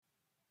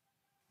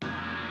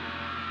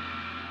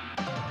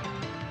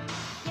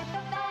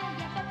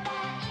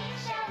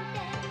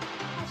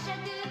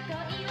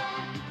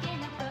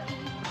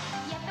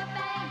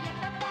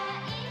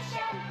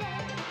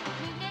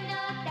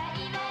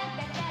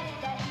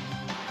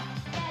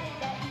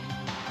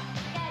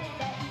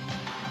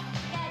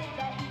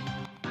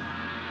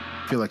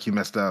feel like you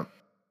messed up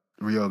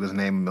Ryoga's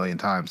name a million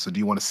times. So do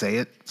you want to say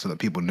it so that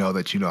people know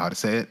that you know how to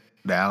say it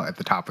now at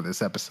the top of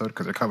this episode?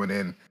 Because they're coming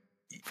in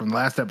from the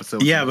last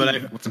episode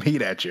with some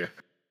heat at you.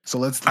 So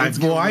let's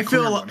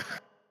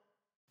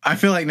I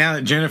feel like now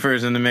that Jennifer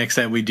is in the mix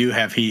that we do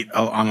have heat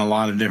on a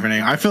lot of different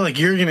angles. I feel like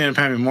you're going to end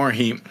up having more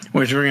heat,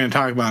 which we're going to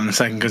talk about in a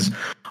second, because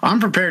I'm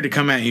prepared to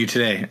come at you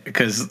today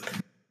because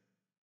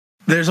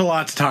there's a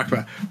lot to talk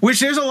about.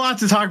 There's a lot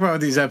to talk about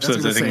with these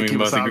episodes. I think we can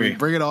both agree.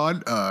 Bring it on,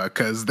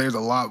 because there's a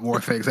lot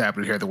more things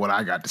happening here than what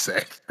I got to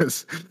say.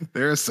 Because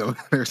there's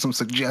some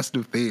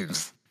suggestive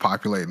themes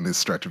populating this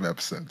stretch of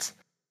episodes.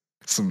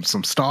 Some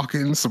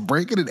stalking, some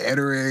breaking and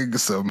entering,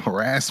 some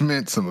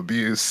harassment, some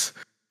abuse.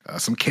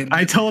 Some kid.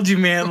 I told you,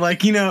 man.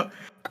 Like, you know,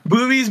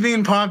 boobies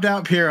being popped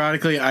out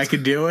periodically, I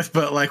could deal with,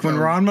 but like when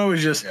Ranma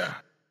was just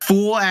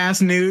full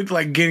ass nude,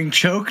 like getting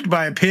choked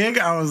by a pig,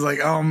 I was like,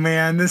 oh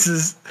man, this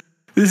is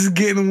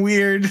getting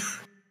weird.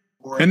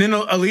 And then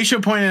Alicia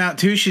pointed out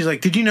too. She's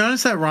like, did you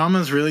notice that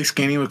Ranma's really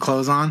skinny with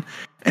clothes on,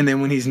 and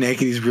then when he's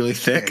naked, he's really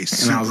thick?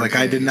 And I was like,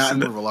 I did not.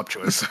 Super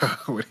voluptuous.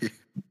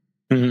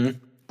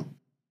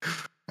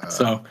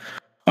 So, all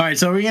right.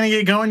 So, are we gonna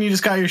get going? You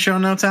just got your show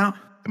notes out.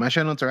 My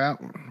show notes are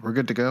out. We're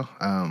good to go.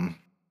 All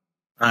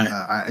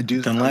right. I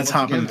do. Then let's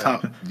hop in the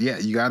topic. Yeah,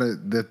 you gotta.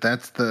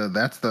 That's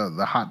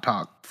the hot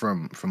talk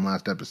from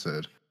last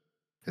episode.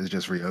 Is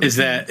just Ryoga.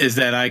 Is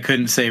that I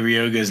couldn't say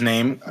Ryoga's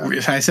name?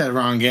 I said it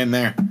wrong again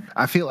there.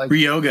 I feel like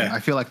Ryoga. I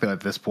feel like though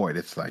at this point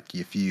it's like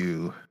if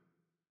you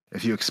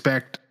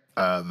expect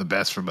the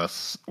best from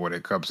us when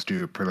it comes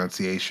to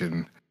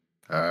pronunciation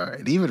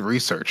and even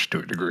research to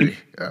a degree,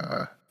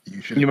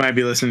 you might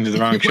be listening to the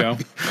wrong show.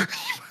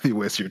 You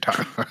waste your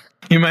time.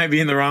 You might be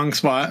in the wrong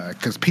spot.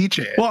 Because Peach.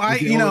 Well,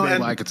 and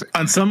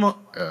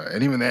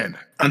even then,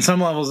 on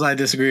some levels, I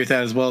disagree with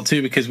that as well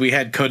too, because we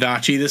had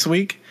Kodachi this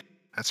week.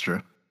 That's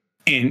true.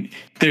 And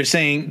they're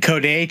saying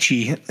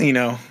Kodachi. You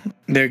know,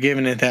 they're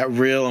giving it that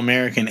real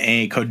American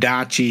A,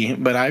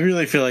 Kodachi. But I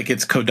really feel like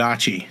it's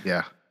Kodachi.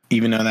 Yeah.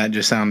 Even though that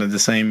just sounded the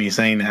same, me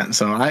saying that.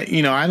 So I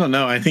don't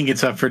know. I think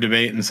it's up for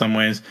debate in some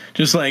ways.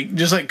 Just like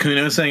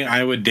Kuno saying,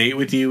 I would date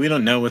with you. We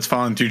don't know what's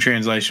falling through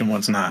translation,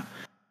 what's not,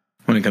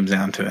 when it comes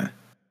down to it.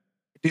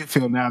 I do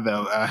feel now,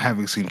 though,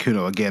 having seen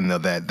Kuno again, though,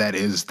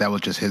 that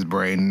was just his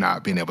brain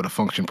not being able to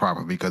function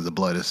properly because the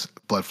blood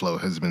flow flow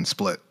has been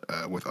split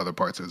with other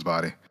parts of his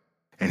body,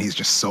 and he's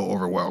just so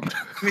overwhelmed.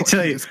 Let me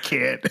tell you, this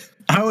kid.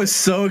 I was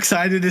so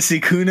excited to see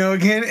Kuno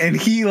again, and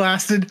he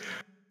lasted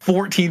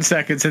 14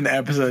 seconds in the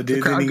episode,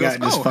 dude. Then he goes,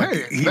 got just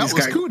fucking. Hey, that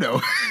was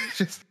Kuno.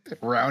 Just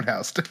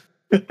roundhoused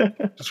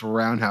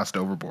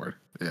overboard.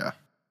 Yeah.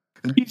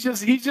 He's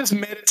just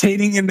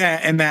meditating in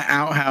that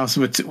outhouse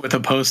with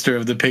a poster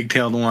of the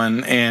pigtailed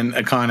one and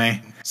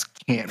Akane.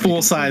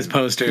 Full size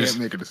posters.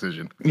 Can't make a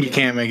decision. You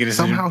can't make a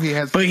decision. Somehow he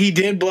has. But he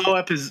did blow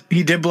up his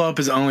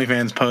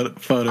OnlyFans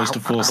photos to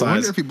full size. I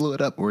wonder if he blew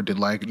it up, or did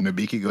like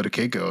Nabiki go to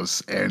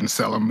Keiko's and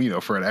sell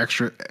them, for an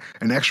extra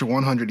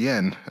 100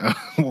 yen.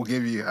 We'll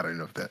give you. I don't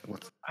know if that.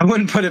 I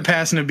wouldn't put it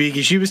past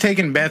Nabiki. She was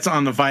taking bets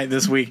on the fight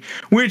this week.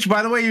 Which,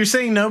 by the way, you're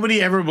saying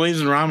nobody ever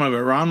believes in Ranma,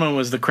 but Ranma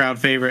was the crowd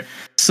favorite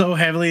so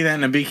heavily that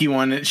Nabiki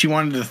wanted. She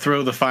wanted to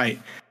throw the fight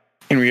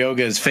in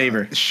Ryoga's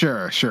favor.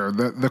 Sure.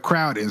 The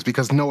crowd is,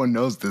 because no one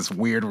knows this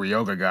weird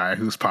Ryoga guy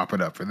who's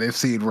popping up, and they've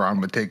seen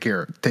Ranma take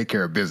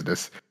care of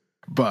business.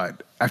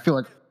 But I feel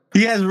like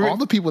all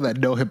the people that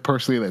know him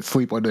personally that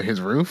sleep under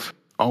his roof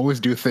always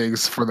do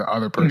things for the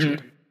other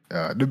person.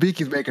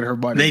 Nabiki's making her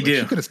money. They do.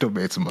 She could have still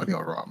made some money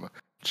on Ranma.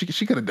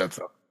 She could have done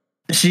something.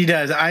 She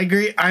does. I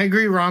agree.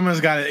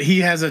 Ranma's got it. He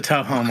has a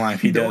tough home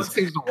life. He does.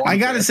 I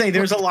got to say,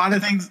 there's a lot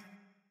of things.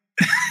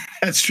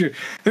 That's true.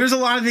 There's a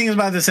lot of things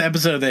about this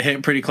episode that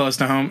hit pretty close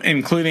to home,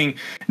 including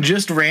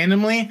just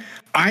randomly,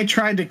 I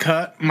tried to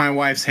cut my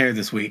wife's hair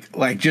this week.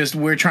 Like, just,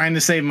 we're trying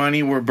to save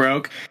money, we're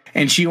broke,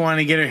 and she wanted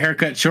to get her hair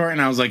cut short,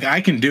 and I was like, I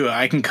can do it.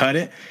 I can cut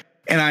it.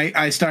 And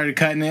I started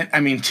cutting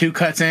it. 2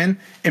 cuts in,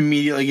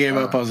 immediately gave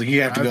up. I was like,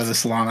 you have to go to the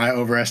salon. I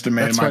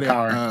overestimated my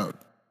power.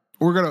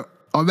 We're going to...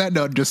 On that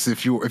note, just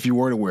if you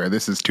weren't aware,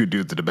 this is 2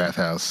 dudes at a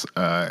bathhouse,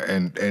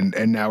 and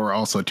now we're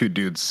also 2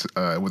 dudes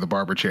with a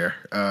barber chair.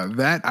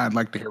 That I'd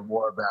like to hear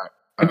more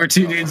about. We're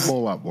 2 dudes. A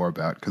whole lot more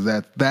about, because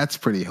that's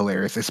pretty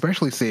hilarious,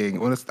 especially seeing.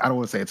 Well, I don't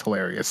want to say it's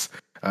hilarious.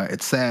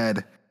 It's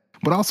sad,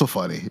 but also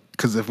funny,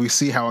 because if we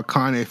see how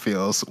Akane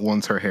feels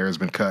once her hair has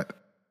been cut,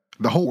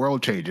 the whole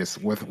world changes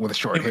with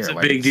short hair. It's a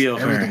big deal.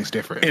 Everything's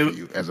different for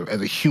you as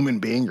a human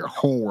being. Your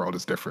whole world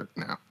is different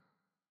now.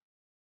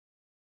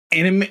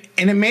 And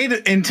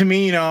to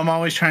me, I'm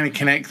always trying to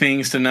connect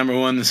things to number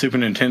 1, the Super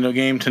Nintendo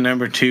game, to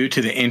number 2,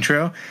 to the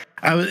intro.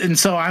 I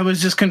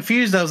was just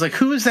confused. I was like,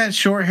 who is that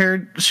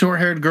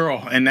short-haired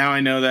girl? And now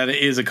I know that it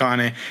is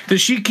Akane.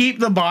 Does she keep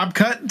the bob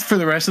cut for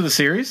the rest of the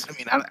series?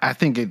 I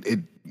think it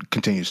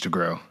continues to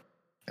grow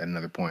at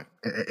another point.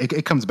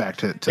 It comes back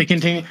to it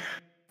continue.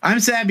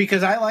 I'm sad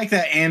because I like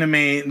that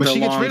anime, but the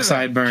long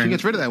sideburn. She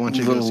gets rid of that when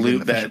she goes to get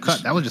an official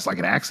cut. That was just like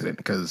an accident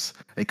because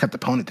they cut the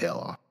ponytail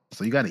off.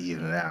 So you got to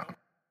even it out.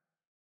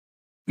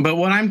 But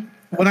what I'm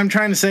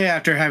trying to say,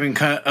 after having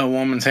cut a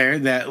woman's hair,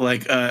 that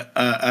like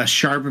a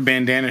sharp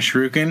bandana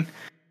shuriken,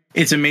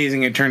 it's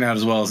amazing it turned out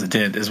as well as it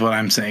did, is what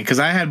I'm saying. Because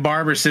I had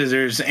barber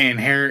scissors and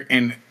hair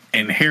and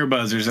hair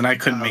buzzers, and I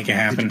couldn't make it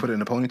happen. Did you put it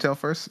in a ponytail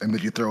first, and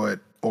did you throw it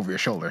over your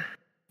shoulder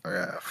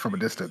from a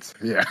distance?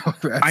 Yeah,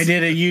 I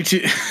did a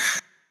YouTube.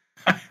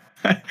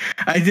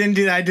 I didn't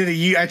do that.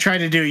 I tried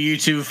to do a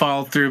YouTube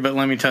follow through, but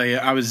let me tell you,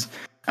 I was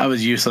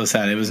useless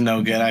at it. It was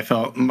no good. I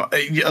felt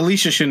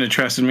Alicia shouldn't have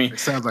trusted me. It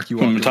sounds like you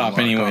from the top,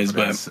 anyways.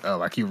 But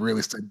like you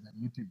really studied that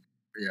YouTube.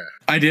 Yeah,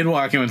 I did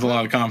walk in with a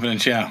lot of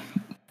confidence. Yeah,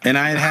 and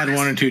I had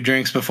one or two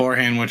drinks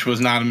beforehand, which was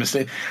not a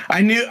mistake.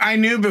 I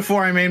knew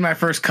before I made my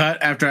first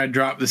cut, after I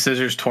dropped the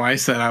scissors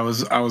twice, that I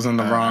was on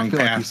the wrong path.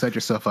 Like you set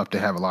yourself up to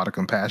have a lot of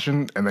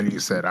compassion, and then you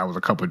said I was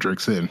a couple of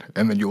drinks in,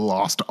 and then you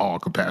lost all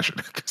compassion.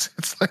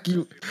 It's like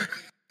you.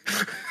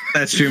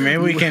 That's true.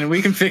 Maybe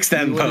we can fix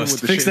that in post.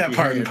 Fix that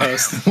part in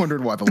post.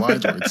 Wondered why the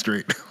lines weren't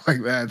straight.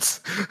 Like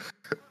that's.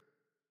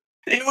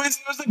 It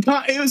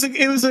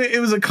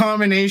was a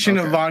combination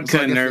of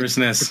vodka and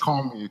nervousness. To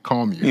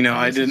calm you. You know,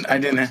 I didn't.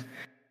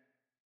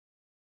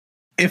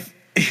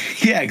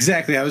 Yeah,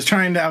 exactly. I was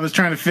trying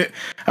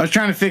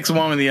to fix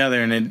one with the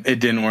other, and it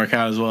didn't work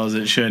out as well as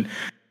it should.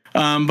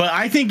 But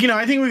I think we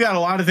got a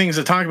lot of things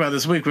to talk about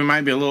this week. We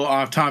might be a little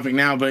off topic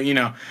now, but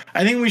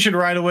I think we should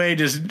right away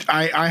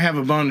I have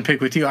a bone to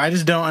pick with you. I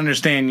just don't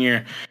understand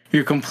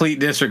your complete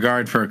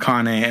disregard for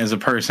Akane as a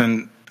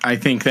person. I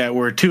think that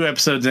we're 2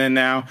 episodes in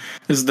now.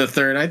 This is the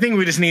 3rd. I think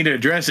we just need to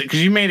address it,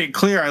 because you made it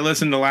clear. I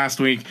listened to last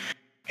week,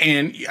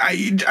 and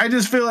I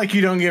just feel like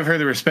you don't give her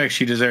the respect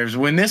she deserves.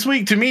 When this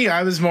week, to me,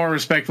 I was more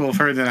respectful of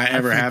her than I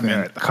ever have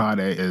been.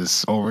 Akane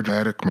is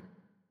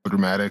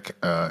dramatic,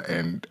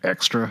 and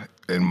extra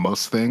in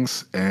most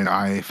things, and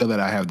I feel that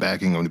I have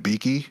backing of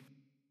Biki,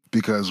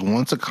 because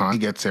once Akane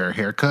gets her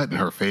haircut and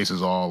her face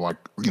is all like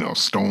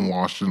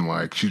stonewashed and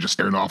like she's just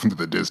staring off into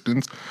the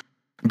distance,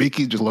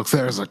 Biki just looks at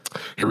her and is like,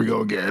 here we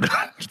go again.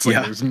 It's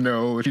like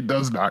she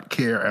does not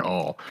care at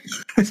all.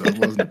 So as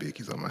long as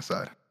Biki's on my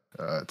side,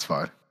 it's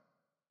fine.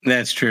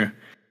 That's true.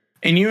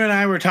 And you and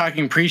I were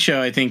talking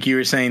pre-show. I think you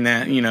were saying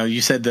that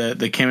you said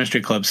the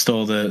Chemistry Club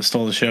stole the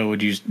show.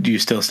 Do you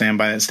still stand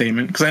by that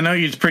statement? Because I know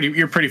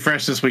you're pretty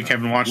fresh this week,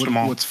 having watched them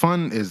all. What's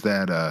fun is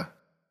that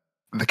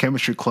the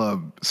Chemistry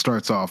Club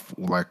starts off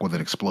like with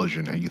an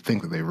explosion, and you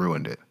think that they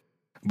ruined it,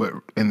 but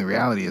in the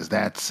reality is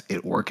that's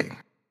it working,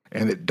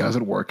 and it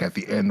doesn't work at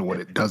the end when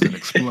it doesn't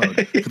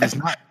explode. It's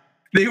not.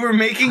 They were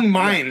making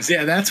mines.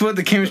 Yeah, that's what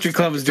the Chemistry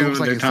Club was doing with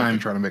their time.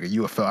 Like trying to make a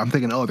UFO. I'm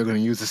thinking, they're going to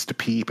use this to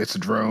peep. It's a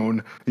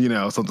drone,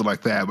 something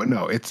like that. But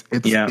no, it's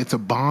a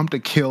bomb to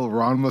kill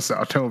Ranma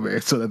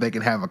Saotome so that they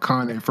can have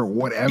Akane for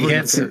whatever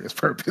nefarious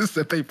purpose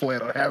that they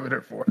plan on having her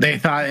for. They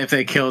thought if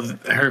they killed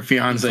her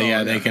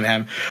fiance, they can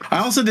have. I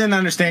also didn't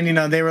understand.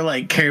 They were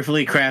like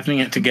carefully crafting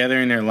it together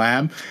in their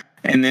lab.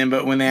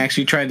 But when they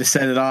actually tried to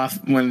set it off,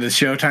 when the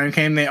showtime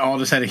came, they all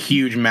just had a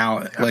huge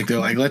mallet. Like they're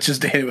like, let's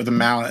just hit it with a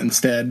mallet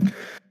instead.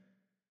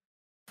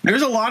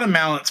 There's a lot of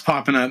mallets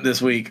popping up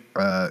this week.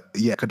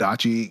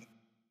 Kodachi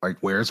like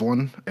wears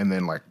one, and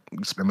then like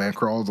Spider-Man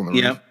crawls on the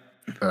roof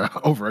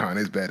over on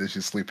his bed as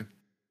she's sleeping.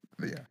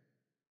 Yeah,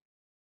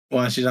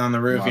 while she's on the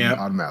roof. A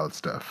lot of mallet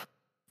stuff.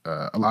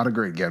 A lot of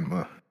great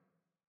Genma.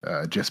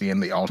 Just being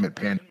the ultimate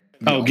pan.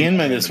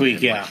 Genma this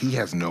week, Like, he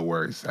has no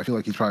worries. I feel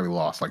like he's probably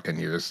lost like 10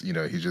 years. He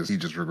just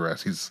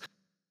regressed.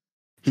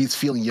 He's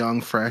feeling young,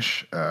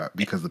 fresh,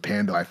 because the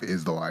panda life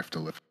is the life to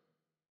live.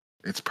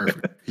 It's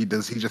perfect. He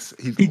does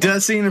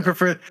seem to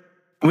prefer.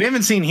 We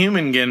haven't seen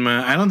human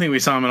Genma. I don't think we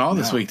saw him at all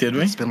this week, did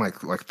we? It's been like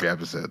 3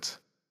 episodes.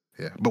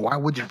 Yeah, but why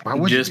would you?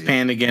 Just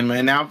panda Genma,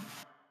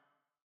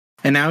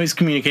 and now he's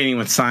communicating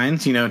with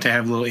signs. To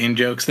have little in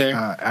jokes there.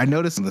 I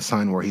noticed in the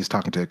sign where he's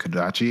talking to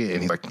Kodachi,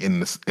 and he's like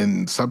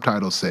in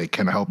subtitles say,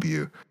 "Can I help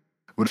you?"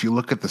 But if you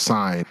look at the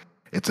sign,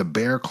 it's a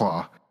bear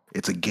claw,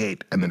 it's a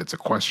gate, and then it's a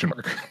question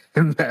mark,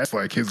 and that's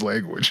like his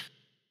language.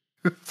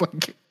 It's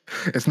like.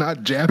 It's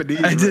not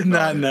Japanese. I did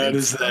not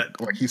notice that.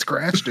 Like he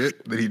scratched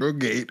it, then he drew a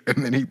gate,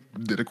 and then he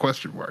did a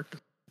question mark.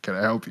 Can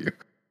I help you?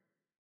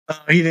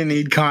 He didn't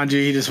need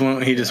kanji. He just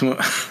won't.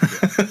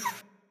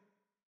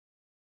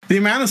 The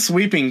amount of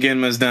sweeping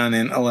Genma's done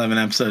in 11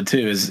 episode 2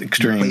 is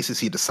extreme. The places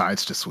he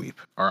decides to sweep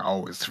are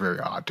always very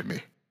odd to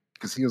me,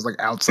 because he was like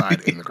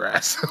outside in the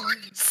grass.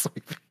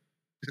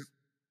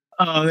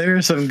 There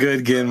are some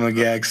good Genma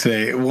gags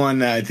today. One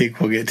that I think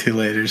we'll get to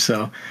later.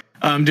 So.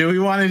 Do we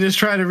want to just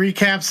try to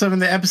recap some of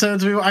the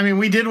episodes?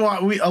 We did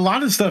a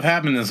lot of stuff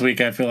happened this week.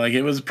 I feel like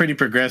it was pretty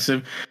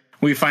progressive.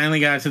 We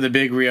finally got to the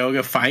big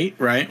Ryoga fight,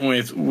 right,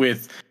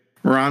 with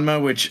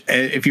Ranma, which,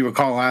 if you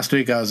recall last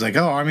week, I was like,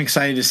 I'm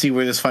excited to see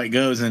where this fight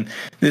goes. And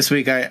this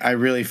week, I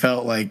really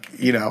felt like,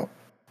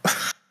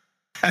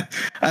 I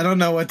don't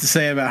know what to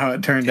say about how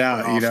it turned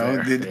out.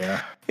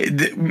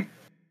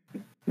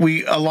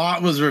 A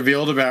lot was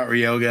revealed about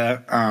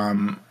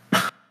Ryoga.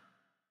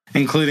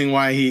 Including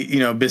why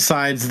he,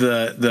 besides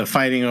the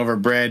fighting over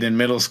bread in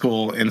middle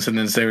school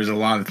incidents, there was a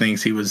lot of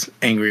things he was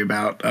angry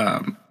about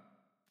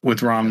with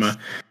Ranma.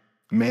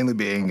 Mainly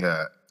being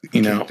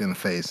kicked in the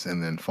face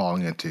and then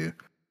falling into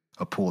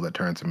a pool that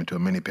turns him into a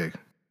mini pig.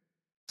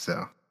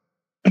 So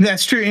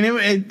that's true, and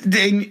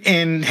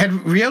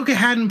Ryoga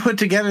hadn't put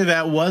together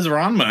that was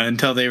Ranma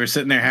until they were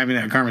sitting there having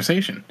that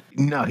conversation.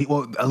 No,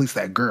 at least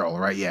that girl,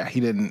 right? Yeah, he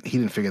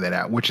didn't figure that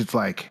out. Which is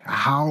like,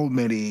 how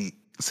many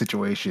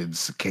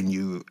situations can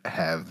you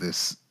have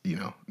this,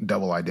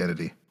 double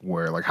identity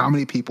where like how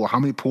many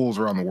pools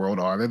around the world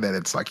are there that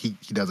it's like he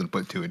doesn't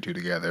put two and two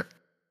together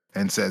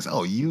and says,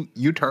 oh, you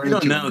turn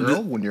into a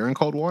girl when you're in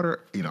cold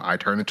water, I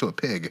turn into a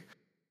pig.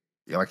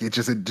 Like it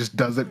just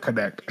doesn't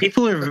connect.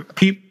 People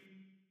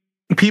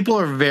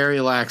are very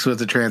lax with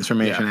the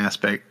transformation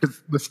aspect.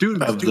 The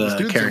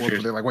students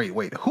characters. They're like,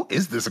 wait, who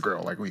is this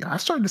girl? Like, I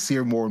started to see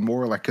her more and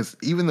more. Like, because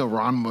even though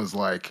Ranma's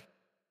like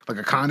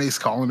Akane's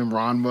calling him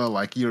Ranma,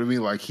 like, you know what I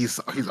mean? Like, he's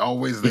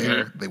always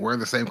there. Mm-hmm. They wear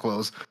the same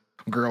clothes.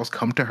 Girls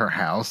come to her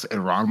house,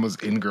 and Ranma's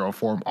in girl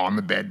form on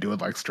the bed doing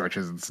like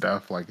stretches and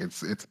stuff. Like,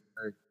 it's.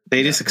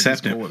 They just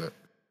accept it. Cool with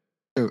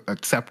it.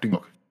 Accepting.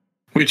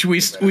 Which we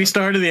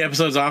started the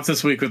episodes off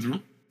this week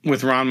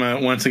with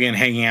Ranma once again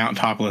hanging out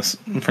topless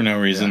for no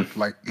reason. Yeah,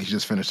 like he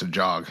just finished a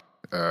jog,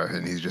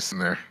 and he's just in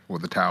there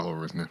with a towel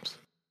over his nips.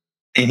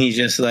 And he's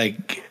just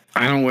like,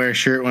 I don't wear a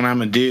shirt when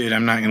I'm a dude.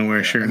 I'm not going to wear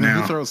a shirt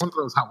now. He throws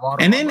hot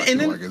water. And then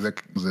like, is it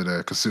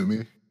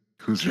Kasumi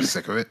who's just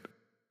sick of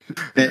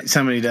it?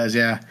 Somebody does,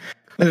 yeah.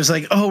 It was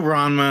like, oh,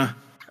 Ranma,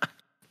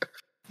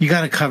 you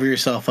got to cover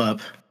yourself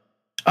up.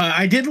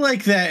 I did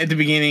like that at the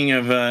beginning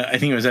of, I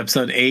think it was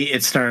episode 8.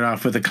 It started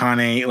off with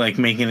Akane like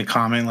making a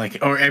comment, like,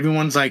 or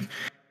everyone's like,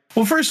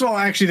 well, first of all,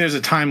 actually, there's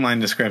a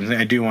timeline discrepancy.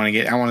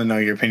 I want to know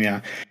your opinion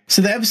on.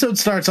 So the episode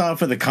starts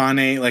off with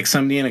Akane, like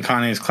somebody in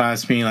Akane's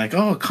class being like,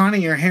 oh,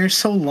 Akane, your hair's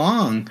so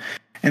long.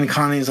 And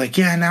Akane's like,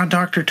 yeah, now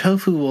Dr.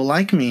 Tofu will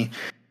like me.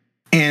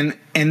 And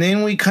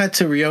then we cut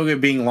to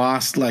Ryoga being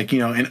lost, like, in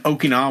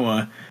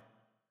Okinawa.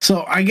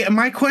 So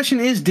my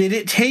question is, did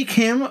it take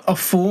him a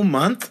full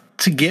month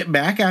to get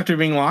back after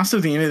being lost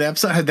at the end of the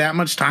episode? Had that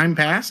much time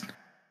passed?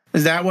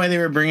 Is that why they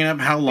were bringing up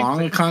how long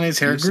Akane's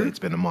hair grew? It's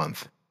been a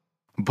month.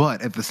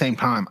 But at the same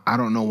time, I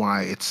don't know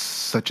why it's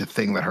such a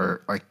thing that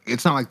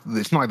it's not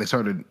like they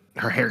started,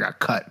 her hair got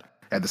cut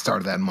at the start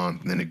of that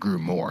month and then it grew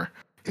more.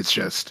 It's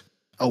just,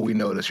 oh, we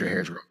noticed your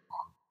hair's growing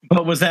long.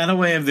 But was that a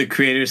way of the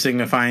creator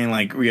signifying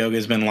like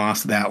Ryoga's been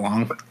lost that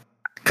long?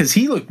 Because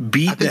he looked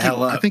beat the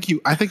hell up. I think he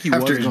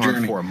was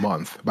gone for a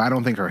month, but I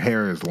don't think her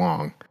hair is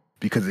long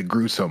because it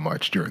grew so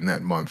much during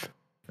that month.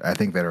 I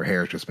think that her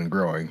hair has just been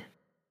growing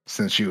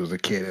since she was a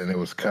kid and it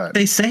was cut.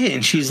 They say it,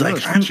 and she's like,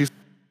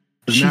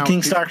 she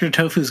thinks Dr.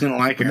 Tofu's gonna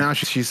like her. Now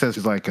she says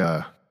she's like,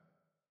 now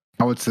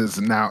it says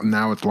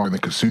now it's longer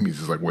than Kasumi's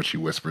is like what she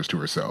whispers to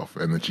herself,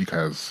 and then she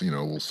has a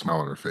little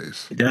smile on her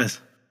face. It does,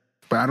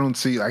 but I don't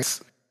see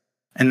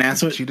and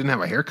that's what she didn't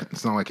have a haircut.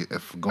 It's not like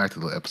if going back to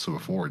the episode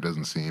before, it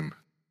doesn't seem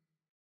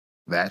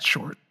that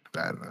short.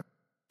 I don't know.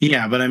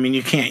 Yeah, but I mean,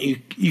 you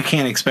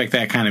can't expect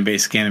that kind of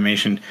basic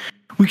animation.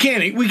 We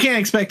can't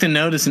expect to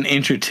notice an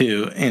inch or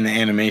two in the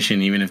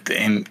animation, even if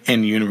the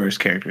in universe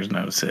characters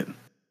notice it.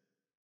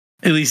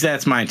 At least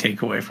that's my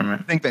takeaway from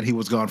it. I think that he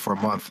was gone for a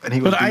month, and he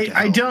was. But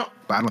I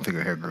don't think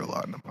her hair grew a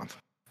lot in a month.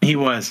 He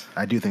was.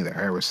 I do think that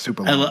her hair was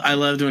super long. I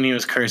loved when he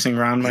was cursing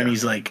Ranma, and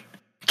he's like,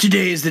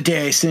 "Today is the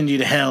day I send you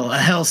to hell. A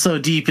hell so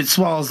deep it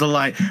swallows the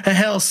light. A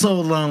hell so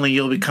lonely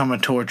you'll become a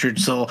tortured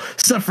soul,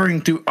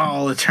 suffering through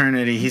all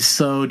eternity." He's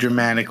so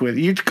dramatic with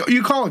you.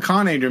 You call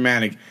Akane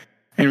dramatic,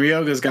 and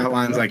Ryoga's got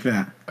lines like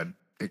that.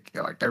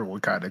 Like everyone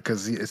kind of,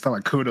 because it's not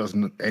like Kudo's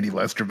any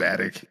less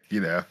dramatic,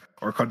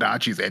 or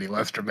Kodachi's any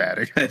less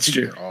dramatic. That's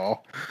true.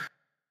 All.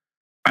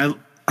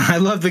 I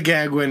love the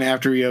gag when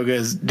after Ryoga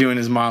is doing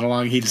his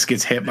monologue, he just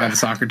gets hit by the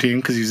soccer team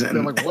because he's in.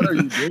 They're like, "What are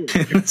you doing?"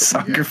 in the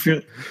soccer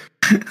field.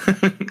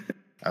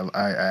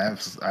 I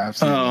have.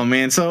 Oh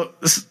man, so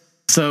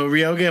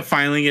Ryoga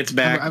finally gets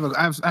back.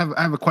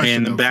 I have a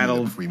question in the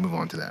battle before we move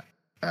on to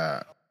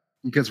that.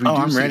 Because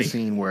we see a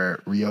scene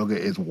where Ryoga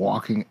is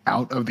walking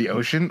out of the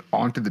ocean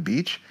onto the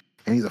beach,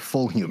 and he's a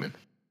full human.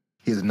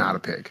 He is not a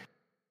pig.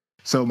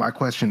 So my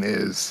question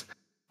is,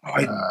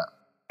 I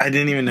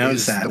didn't even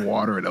notice that. The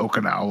water in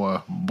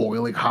Okinawa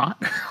boiling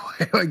hot?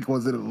 Like,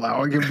 was it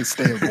allowing him to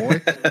stay a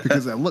boy?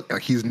 Because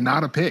he's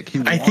not a pig.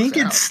 I think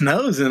it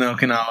snows in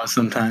Okinawa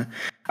sometime.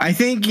 I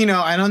think,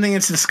 I don't think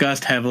it's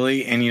discussed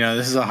heavily, and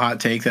this is a hot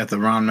take that the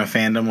Ranma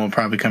fandom will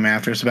probably come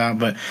after us about,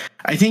 but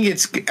I think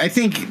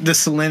the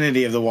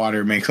salinity of the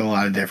water makes a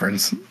lot of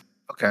difference.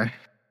 Okay.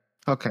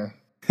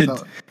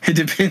 It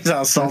depends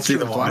how salty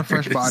the water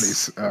is. A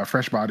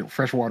lot of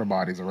fresh water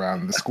bodies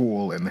around the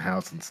school and the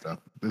house and stuff.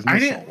 There's no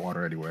salt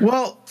water anywhere.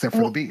 Except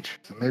for the beach.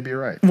 So maybe you're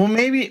right. Well,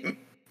 maybe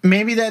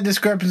that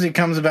discrepancy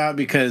comes about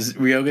because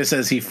Ryoga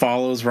says he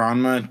follows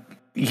Ranma.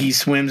 He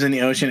swims in the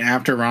ocean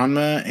after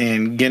Ranma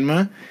and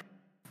Genma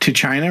to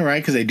China,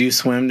 right? Because they do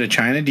swim to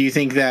China. Do you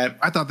think that?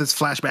 I thought this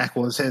flashback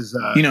was his.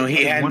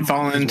 He hadn't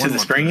fallen into the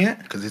spring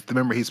yet. Because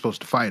remember, he's supposed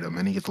to fight him,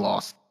 and he gets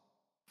lost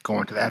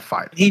going to that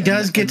fight. He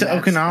does get to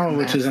Okinawa,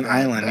 which is an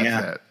island.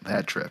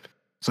 That trip.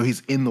 So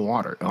he's in the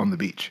water on the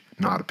beach,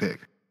 not a pig,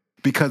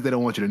 because they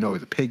don't want you to know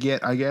he's a pig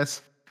yet, I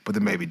guess. but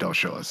then maybe don't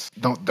show us.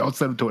 Don't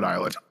send him to an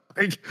island.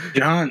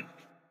 John,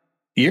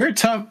 you're a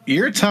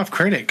tough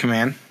critic,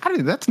 man. I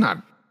mean, that's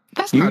not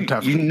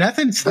tough.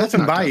 Nothing's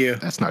slipping by you.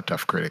 That's not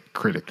tough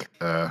critic.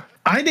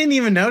 I didn't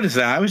even notice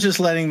that. I was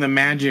just letting the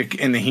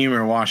magic and the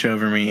humor wash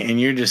over me,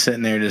 and you're just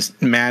sitting there just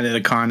mad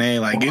at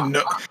Akane, like,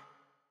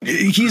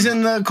 he's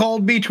in the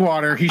cold beach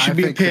water. He should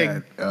be a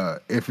pig.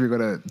 That, if you're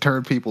gonna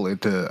turn people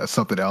into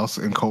something else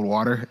in cold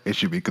water, it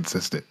should be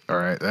consistent. All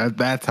right,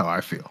 that's how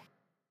I feel.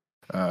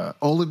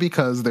 Only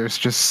because there's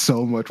just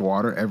so much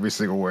water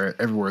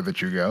everywhere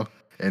that you go,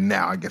 and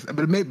now I guess,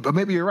 but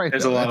maybe you're right.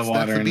 There's a lot of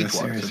water in this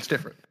series. So it's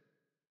different.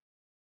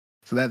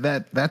 So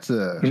that's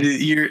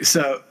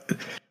so.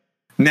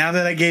 Now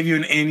that I gave you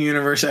an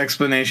in-universe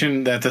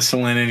explanation that the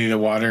salinity of the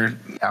water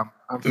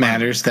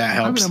matters, that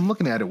helps. I mean, I'm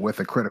looking at it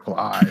with a critical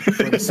eye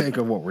for the sake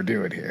of what we're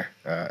doing here.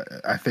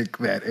 I think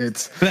that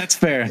that's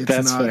fair.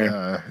 That's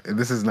fair.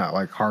 This is not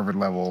like Harvard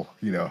level,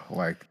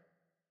 like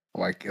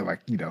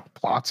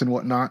plots and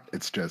whatnot.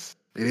 It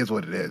is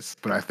what it is.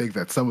 But I think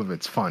that some of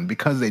it's fun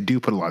because they do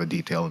put a lot of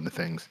detail into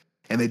things,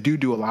 and they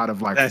do a lot of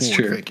forward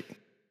thinking.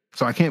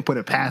 So I can't put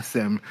it past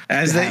them to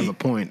have a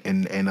point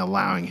in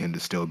allowing him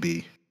to still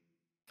be,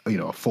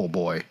 a full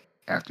boy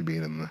after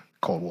being in the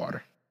cold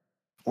water,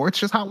 or it's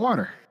just hot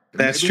water.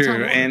 That's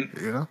true, and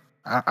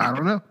I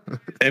don't know.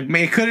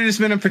 It could have just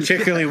been a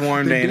particularly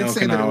warm day in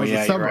Okinawa.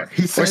 Yeah, you're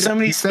right. Or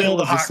somebody spilled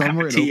a hot cup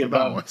of tea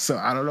above. So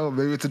I don't know.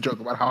 Maybe it's a joke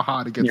about how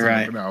hot it gets in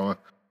Okinawa.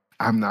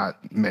 I'm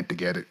not meant to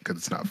get it because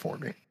it's not for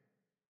me.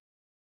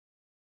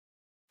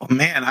 Oh,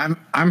 man,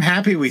 I'm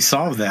happy we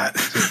solved that.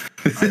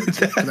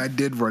 I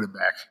did run it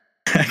back.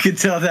 I could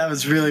tell that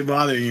was really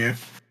bothering you.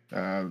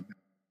 But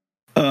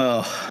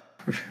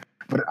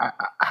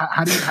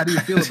how do you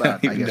feel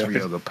about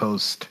Ryoga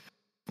post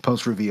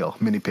reveal,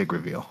 mini pig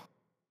reveal?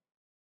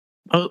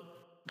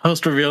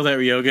 Post reveal that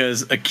Ryoga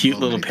is a cute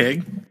little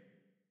pig.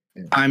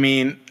 Yeah. I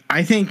mean,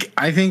 I think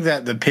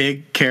that the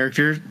pig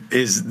character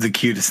is the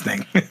cutest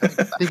thing.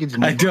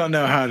 I don't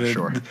know how to.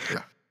 Sure.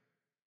 Yeah.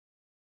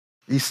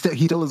 He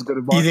still is good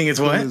at. You think it's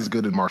what? As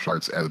good in martial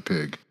arts as a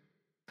pig,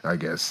 I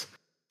guess.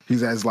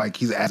 He's as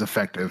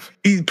effective.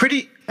 He's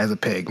pretty as a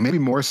pig, maybe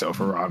more so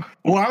for Ron.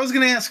 Well, I was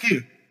going to ask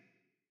you,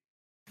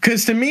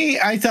 because to me,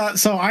 I thought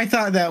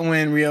that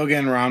when Ryoga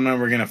and Ranma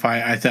were going to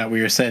fight, I thought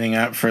we were setting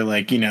up for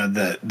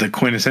the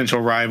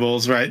quintessential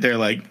rivals, right? They're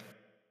like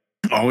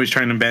always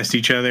trying to best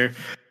each other,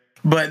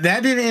 but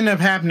that didn't end up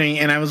happening.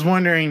 And I was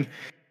wondering,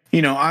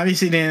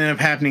 obviously it didn't end up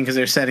happening because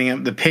they're setting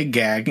up the pig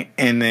gag,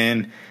 and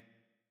then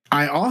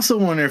I also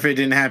wonder if it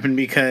didn't happen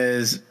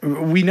because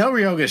we know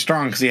Ryoga is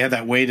strong because he had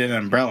that weighted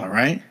umbrella,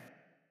 right?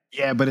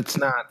 Yeah, but it's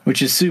not.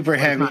 Which is super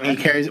heavy, and he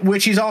carries,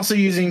 which he's also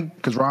using.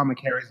 Because Ranma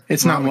carries.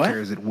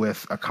 Carries it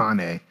with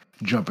Akane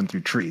jumping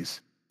through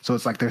trees. So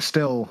it's like they're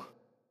still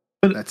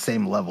that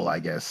same level, I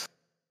guess.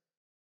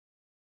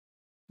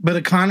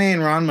 But Akane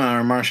and Ranma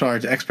are martial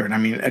arts expert. I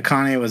mean,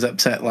 Akane was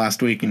upset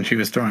last week, and she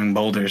was throwing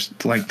boulders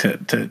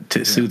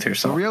to soothe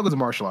herself. So Ryoga's a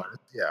martial artist.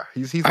 Yeah,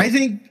 he's. I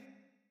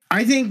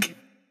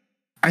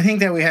think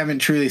that we haven't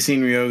truly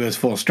seen Ryoga's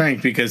full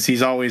strength because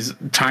he's always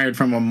tired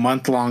from a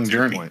month-long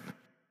journey.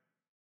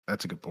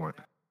 That's a good point.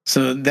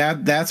 So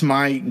that's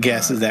my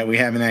guess is that we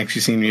haven't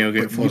actually seen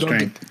Ryoga at full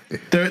strength.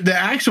 The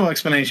actual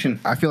explanation,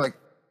 I feel like,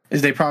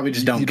 is they probably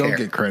just don't care. You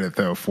don't get credit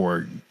though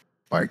for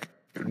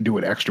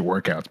doing extra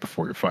workouts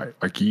before your fight.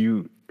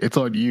 It's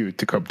on you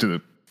to come to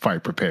the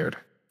fight prepared.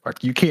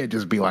 You can't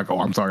just be like, oh,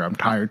 I'm sorry, I'm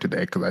tired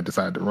today because I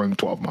decided to run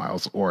 12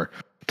 miles or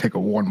take a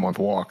 1 month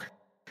walk.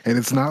 And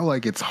it's not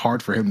like it's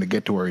hard for him to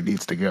get to where he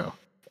needs to go.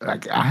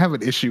 I have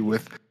an issue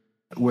with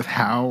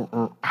how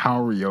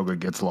Ryoga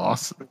gets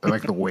lost,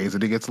 the ways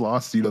that he gets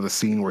lost. The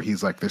scene where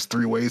he's like, there's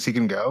 3 ways he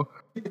can go.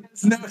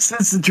 It's no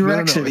sense of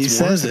direction. No, he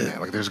says it.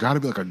 There's got to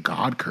be a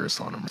god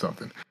curse on him or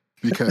something.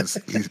 Because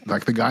he's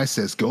the guy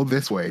says, go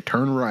this way,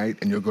 turn right,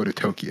 and you'll go to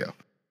Tokyo.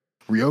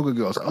 Ryoga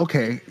goes,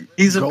 okay.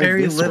 He's a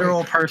very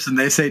literal person.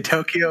 They say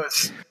Tokyo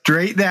is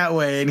straight that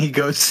way, and he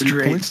goes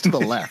straight. He points to the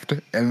left,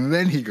 and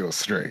then he goes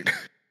straight.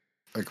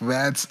 And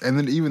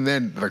then even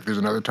then, there's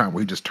another time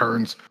where he just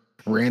turns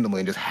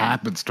randomly and just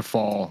happens to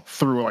fall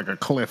through a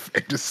cliff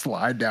and just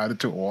slide down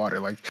into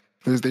water.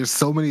 There's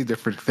so many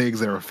different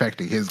things that are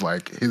affecting his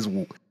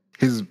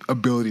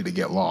ability to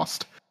get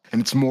lost,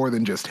 and it's more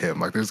than just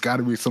him. There's got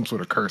to be some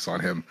sort of curse on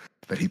him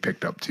that he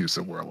picked up too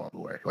somewhere along the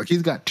way.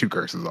 He's got 2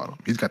 curses on him.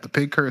 He's got the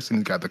pig curse and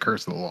he's got the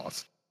curse of the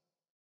lost.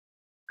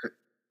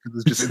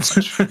 It's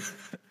just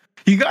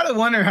you gotta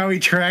wonder how he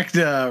tracked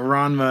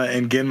Ranma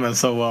and Genma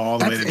so well all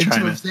the way to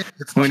China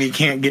when he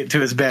can't get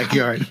to his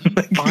backyard.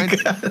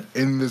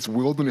 In this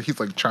wilderness, he's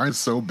China's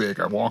so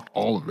big. I walked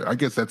all of it. I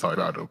guess that's how I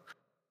found him.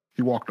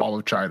 He walked all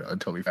of China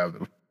until he found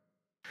them,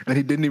 and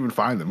he didn't even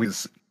find them.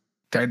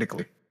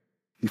 Technically,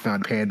 he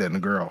found Panda and a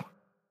girl.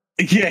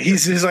 Yeah,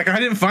 he's like, I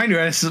didn't find her.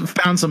 I just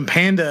found some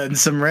panda and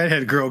some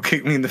redhead girl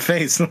kicked me in the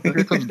face. Here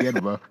comes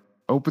Genma,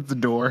 opens the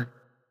door,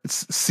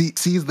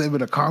 sees them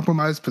in a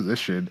compromised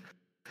position,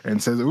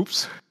 and says,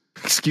 oops,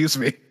 excuse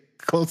me,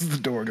 closes the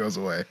door, goes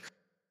away.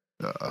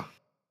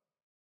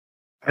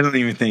 I don't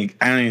even think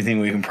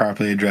we can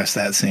properly address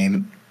that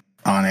scene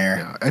on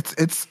air. Yeah,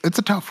 it's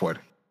a tough one.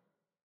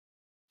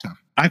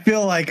 I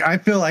feel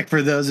like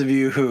for those of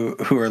you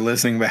who are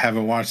listening but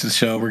haven't watched the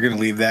show, we're going to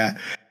leave that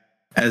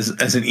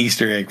as an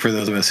Easter egg for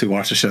those of us who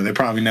watch the show. They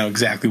probably know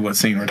exactly what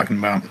scene we're talking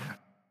about.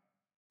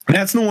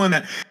 That's the one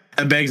that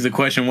begs the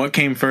question: what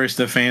came first,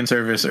 the fan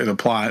service or the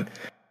plot?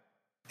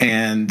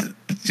 And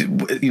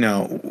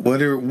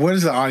what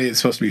is the audience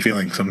supposed to be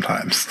feeling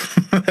sometimes?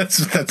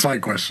 that's my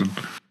question.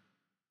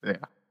 Yeah.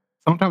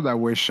 Sometimes I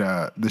wish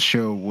the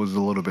show was a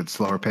little bit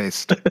slower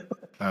paced,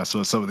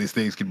 so some of these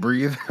things can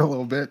breathe a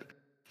little bit.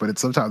 But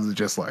sometimes it's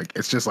just like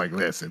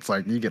this. It's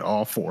like you get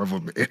all four of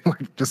them in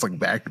just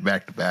back to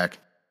back to back,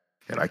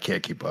 and I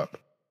can't keep up.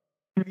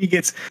 When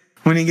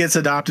he gets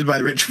adopted by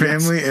the rich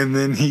family, and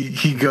then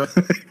he goes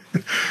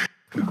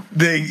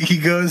he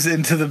goes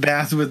into the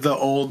bath with the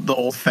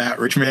old fat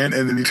rich man,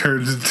 and then he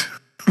turns into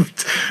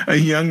a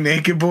young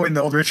naked boy, and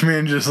the old rich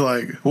man just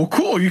like, well,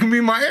 cool, you can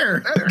be my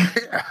heir.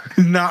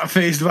 Not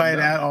phased by it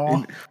at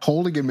all.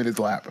 Holding him in his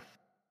lap.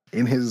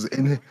 And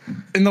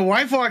the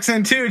wife walks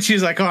in too, and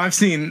she's like, "Oh, I've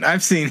seen.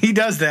 He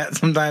does that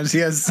sometimes. He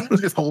has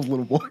just holds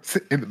little boys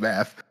in the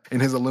bath, in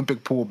his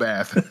Olympic pool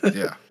bath."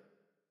 Yeah,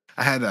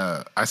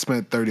 I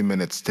spent 30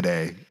 minutes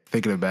today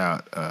thinking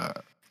about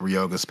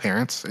Ryoga's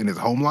parents in his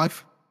home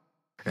life,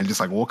 and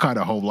just what kind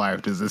of home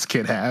life does this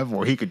kid have,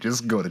 where he could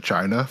just go to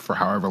China for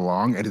however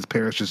long, and his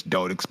parents just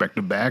don't expect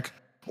him back,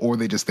 or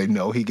they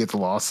know he gets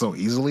lost so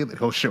easily that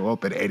he'll show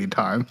up at any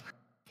time.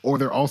 Or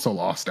they're also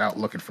lost out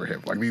looking for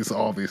him.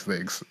 All these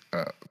things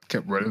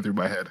kept running through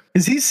my head.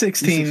 Is he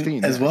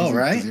 16 as well,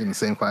 right? He's in the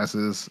same class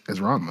as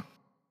Ranma.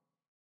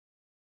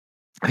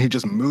 And he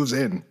just moves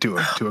in to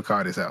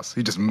Akane's house.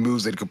 He just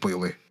moves in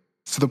completely.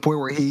 To the point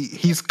where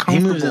he's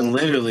comfortable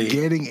literally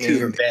getting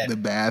in the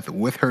bath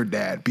with her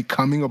dad,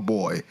 becoming a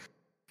boy.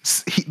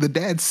 The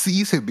dad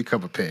sees him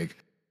become a pig,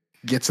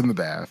 gets in the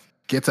bath,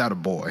 gets out a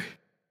boy,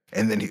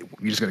 and then you're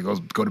just going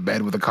to go to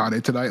bed with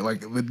Akane tonight?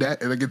 The dad,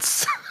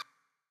 it's...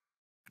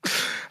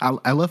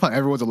 I love how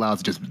everyone's allowed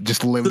to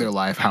just live their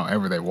life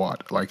however they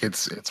want.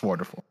 It's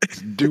wonderful.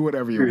 Just do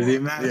whatever you want. The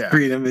amount of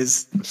freedom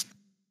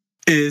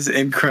is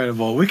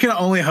incredible. We can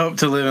only hope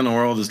to live in a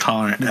world as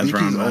tolerant as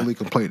Ranma. His only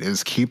complaint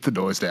is keep the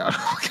noise down.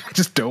 I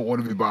just don't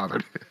want to be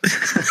bothered.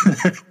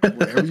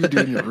 Whatever you do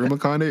in your room,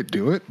 Akane,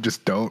 do it.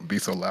 Just don't be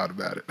so loud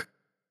about it.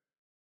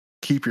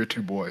 Keep your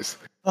two boys.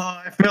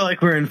 Oh, I feel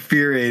like we're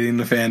infuriating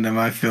the fandom.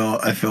 I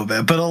feel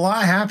bad, but a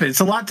lot happened.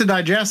 It's a lot to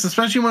digest,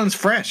 especially when it's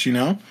fresh.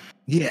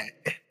 Yeah.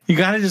 You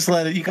gotta just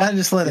let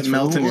it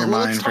melt in your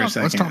mind for a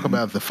second. Let's talk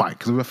about the fight,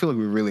 because I feel like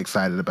we're really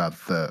excited about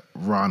the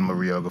Ranma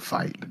Ryoga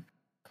fight.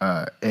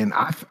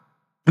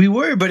 We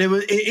were, but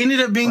it ended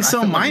up being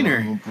so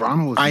minor.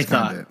 Ranma was just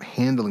kind of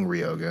handling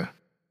Ryoga,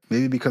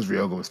 maybe because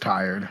Ryoga was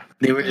tired.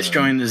 They were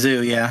destroying the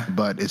zoo, yeah.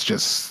 But it's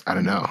just, I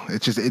don't know.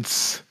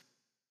 It's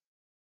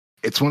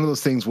one of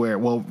those things where,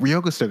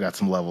 Ryoga still got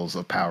some levels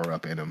of power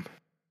up in him.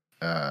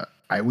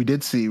 We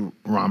did see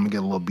Ranma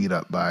get a little beat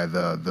up by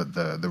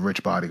the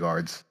rich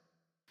bodyguards.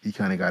 He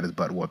kind of got his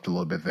butt whooped a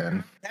little bit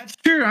then. That's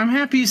true. I'm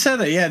happy you said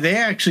that. Yeah, they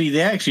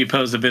actually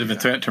posed a bit of a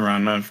threat to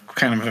Ranma,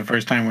 kind of for the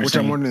first time we're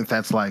seeing. I'm wondering if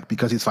that's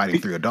because he's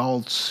fighting 3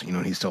 adults.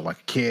 He's still like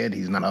a kid.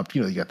 He's not up.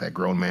 You got that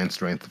grown man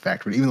strength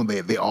factor. Even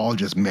though they all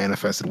just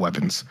manifested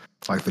weapons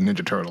like the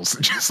Ninja Turtles,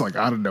 just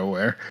out of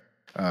nowhere.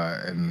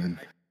 And then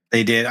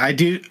they did. I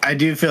do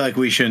feel like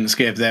we shouldn't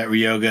skip that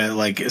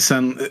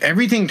Ryoga.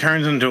 Everything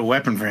turns into a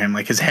weapon for him.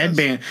 Like his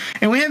headband,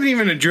 and we haven't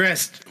even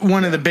addressed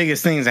one of the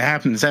biggest things that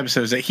happened in this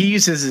episode is that he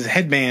uses his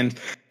headband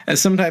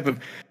as some type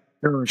of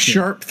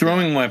sharp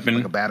throwing weapon,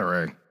 like a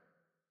batarang.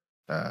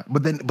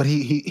 But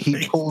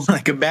he pulls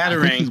like a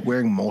batarang. I think he's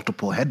wearing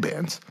multiple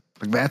headbands.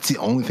 That's the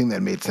only thing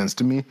that made sense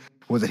to me,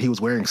 was that he was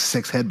wearing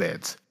 6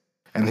 headbands,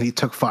 and then he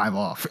took 5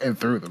 off and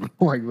threw them.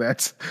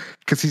 That's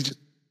because he's just.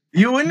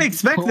 You wouldn't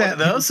expect that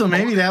though, so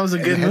maybe that was a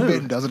good move. The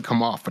headband doesn't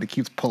come off, but he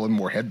keeps pulling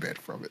more headband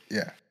from it.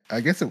 Yeah,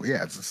 I guess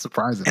it's a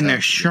surprise. And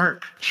they're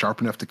sharp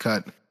enough to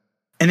cut.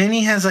 And then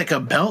he has a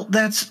belt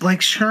that's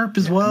sharp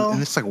as well.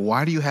 And it's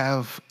why do you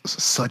have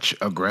such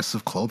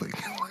aggressive clothing?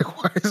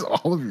 Why is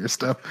all of your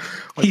stuff?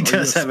 He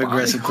does have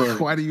aggressive clothing.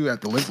 Why do you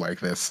have to live like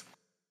this?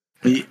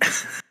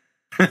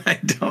 I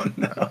don't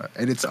know.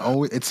 And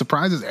it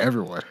surprises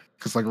everyone.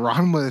 Because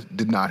Ranma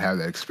did not have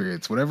that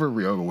experience. Whatever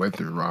Ryoga went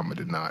through, Ranma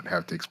did not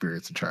have to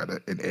experience in China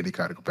in any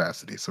kind of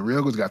capacity. So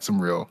Ryoga's got some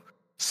real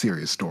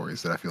serious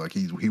stories that I feel like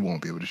he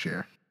won't be able to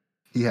share.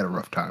 He had a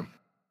rough time.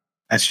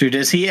 That's true.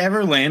 Does he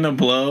ever land a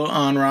blow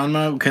on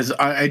Ranma? Because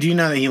I do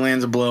know that he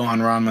lands a blow on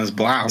Ranma's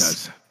blouse. He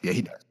does. Yeah,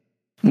 he does.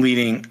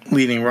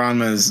 Leading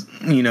Ranma's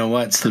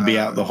what's to be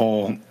out the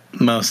whole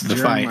most of the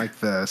fight.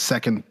 The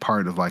second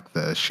part of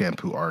the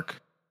shampoo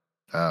arc,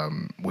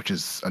 which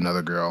is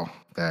another girl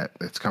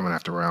that's coming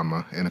after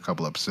Ranma in a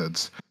couple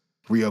episodes.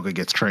 Ryoga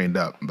gets trained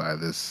up by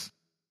this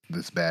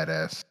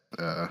badass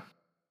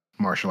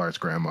martial arts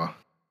grandma,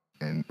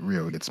 and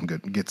Ryoga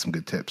gets some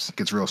good tips.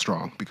 Gets real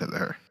strong because of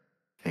her,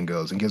 and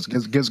goes and gives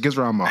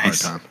Ranma a hard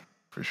time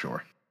for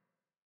sure.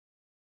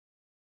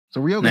 So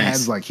Ryoga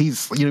has like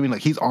he's you know what I mean,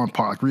 like he's on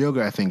par. Like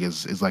Ryoga, I think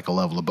is like a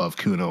level above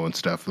Kuno and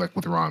stuff. Like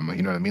with Ranma,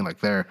 you know what I mean? Like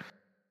they're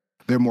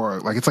more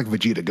like it's like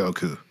Vegeta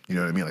Goku. You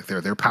know what I mean? Like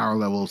their power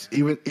levels.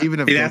 Even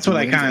if that's Goku what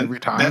I kind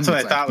of that's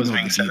what I thought was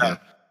being set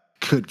up.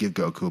 Could give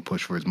Goku a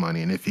push for his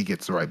money, and if he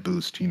gets the right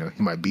boost, you know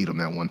he might beat him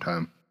that one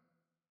time.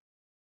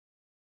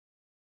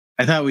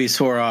 I thought we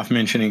swore off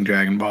mentioning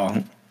Dragon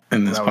Ball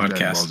in this podcast.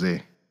 Dragon Ball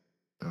Z.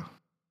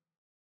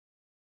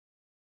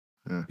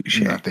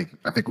 Yeah,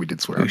 I think we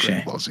did swear on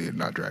Dragon Ball Z and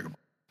not Dragon Ball,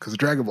 because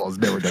Dragon Ball has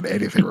never done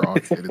anything wrong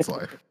in its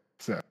life.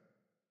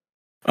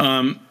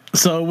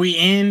 So we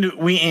end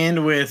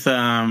with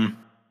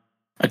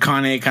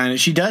Akane kind of.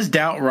 She does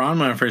doubt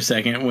Ranma for a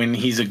second when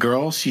he's a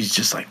girl. She's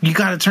just like, you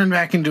got to turn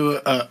back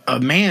into a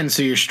man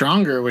so you're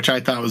stronger, which I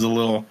thought was a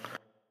little.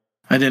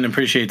 I didn't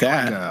appreciate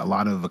that. Like, a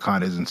lot of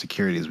Akane's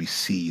insecurities we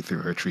see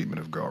through her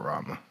treatment of girl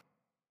Ranma.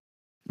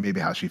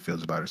 Maybe how she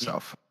feels about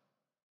herself,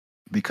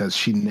 because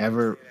she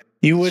never.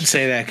 You would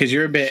say that because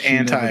you're a bit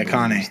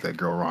anti-Akane. That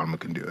girl Ranma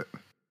can do it,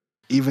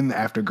 even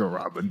after girl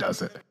Ranma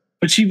does it.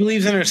 But she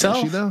believes in herself.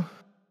 Does she though?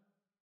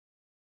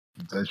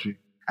 Does she?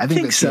 I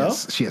think that so.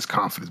 She has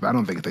confidence, but I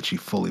don't think that she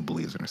fully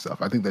believes in herself.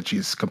 I think that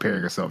she's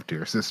comparing herself to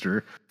her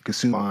sister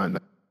Kasuma.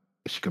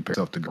 She compares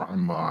herself to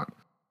Ranma.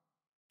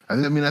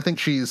 I think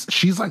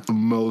she's like the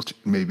most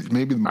maybe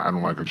I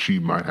don't like her. She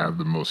might have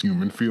the most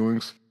human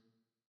feelings,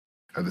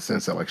 in the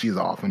sense that like she's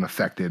often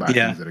affected by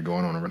things that are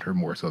going on around her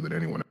more so than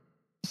anyone else.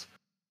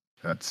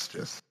 That's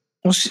just.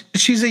 Well,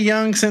 she's a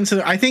young,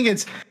 sensitive. I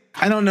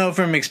don't know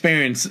from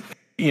experience,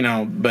 you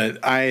know,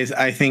 but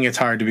I think it's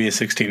hard to be a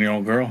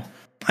 16-year-old girl.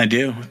 I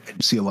do.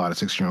 You see a lot of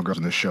 16-year-old girls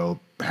in this show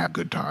have a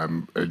good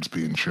time and just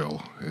being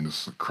chill and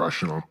just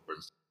crushing them,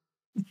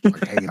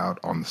 like hanging out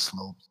on the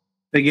slopes.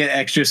 They get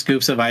extra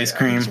scoops of ice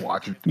cream. Just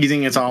watching. You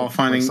think it's all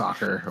fun and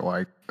soccer?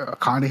 Like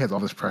Connie has all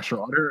this pressure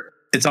on her.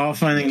 It's all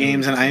fun and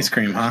games and ice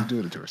cream, huh? She's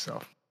doing it to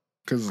herself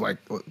because like.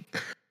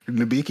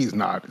 Nabiki's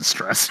not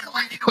stressed.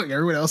 like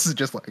everyone else is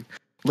just like,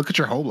 look at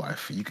your whole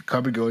life. You could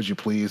come and go as you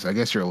please. I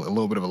guess you're a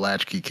little bit of a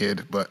latchkey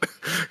kid, but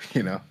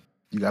you know,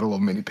 you got a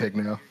little mini pig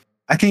now.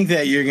 I think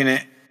that you're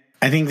gonna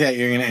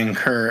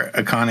incur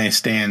Akane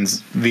stands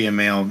via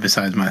mail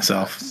besides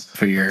myself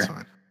for your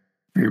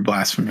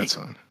blasphemy. That's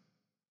fine.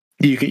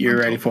 You're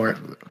ready for it.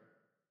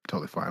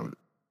 Totally fine with it.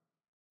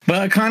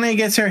 But Akane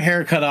gets her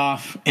hair cut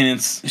off, and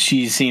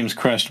she seems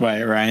crushed by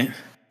it, right?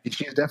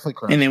 She's definitely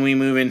crushed. And then we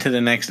move into the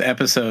next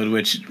episode,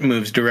 which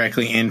moves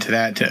directly into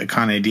that, to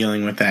Akane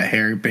dealing with that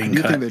hair being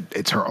cut. I think that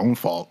it's her own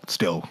fault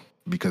still,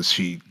 because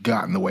she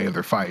got in the way of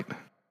their fight.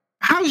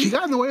 How she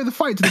got in the way of the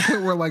fight to the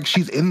point where like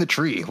she's in the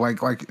tree, like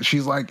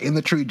she's like in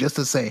the tree just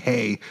to say,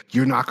 "Hey,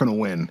 you're not going to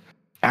win."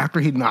 After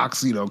he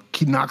knocks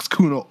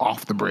Kuno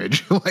off the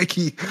bridge, like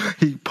he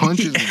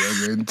punches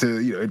him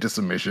into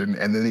submission,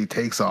 and then he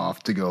takes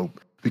off to go.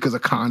 Because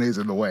Akane's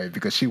in the way,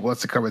 because she wants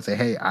to come and say,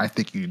 hey, I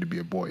think you need to be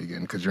a boy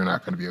again, because you're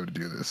not going to be able to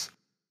do this.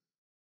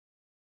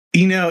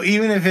 You know,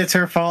 even if it's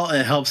her fault,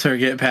 it helps her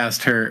get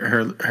past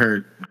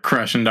her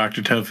crush on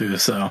Dr. Tofu,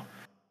 so.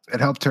 It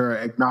helped her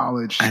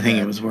acknowledge I think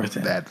it was worth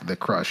it. That the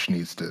crush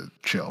needs to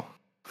chill,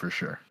 for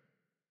sure.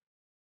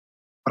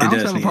 But I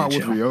also have a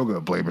problem with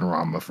Ryoga blaming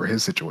Ranma for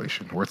his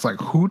situation, where it's like,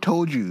 who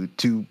told you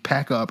to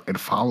pack up and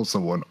follow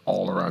someone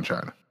all around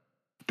China?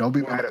 Don't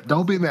be mad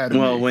at me.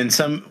 Well,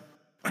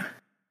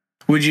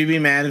 would you be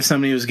mad if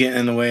somebody was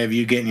getting in the way of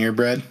you getting your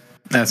bread?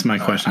 That's my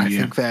question to you.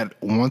 I think that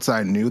once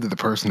I knew that the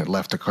person had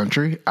left the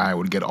country, I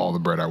would get all the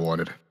bread I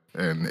wanted.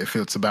 And if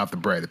it's about the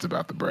bread, it's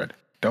about the bread.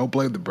 Don't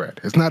blame the bread.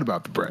 It's not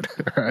about the bread,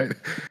 right?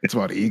 It's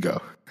about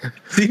ego.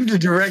 Seems to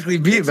directly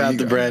be about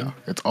the bread. No,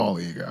 it's all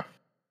ego.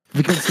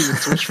 Because he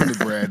switched from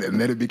the bread, and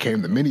then it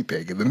became the mini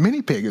pig. And the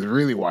mini pig is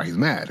really why he's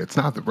mad. It's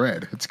not the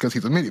bread. It's because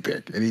he's a mini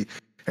pig. And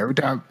every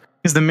time...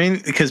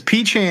 Because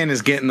P-chan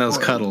is getting those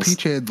cuddles.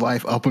 P-chan's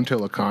life up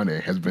until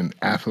Akane has been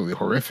absolutely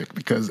horrific,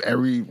 because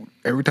every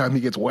time he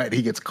gets wet,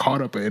 he gets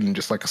caught up in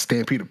just like a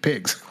stampede of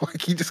pigs.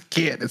 Like he just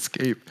can't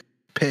escape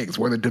pigs,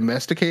 whether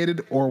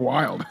domesticated or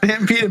wild.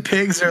 Stampede of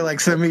pigs are like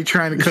somebody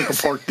trying to cook a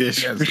pork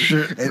dish. Yes. For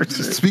sure.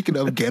 Speaking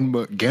of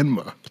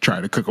Genma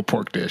trying to cook a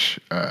pork dish,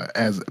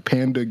 as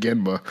Panda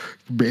Genma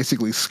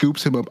basically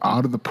scoops him up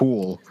out of the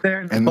pool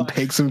and then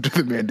takes him to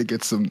the man to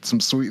get some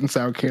sweet and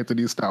sour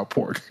Cantonese style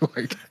pork.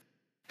 Like.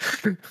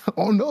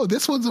 Oh no,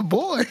 this one's a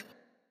boy.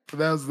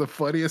 That was the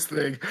funniest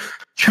thing.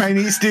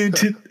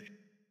 The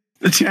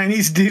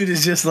Chinese dude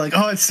is just like,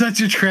 oh, it's such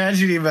a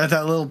tragedy about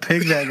that little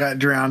pig that got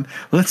drowned.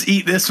 Let's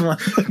eat this one.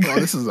 Oh,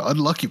 this is an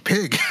unlucky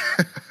pig.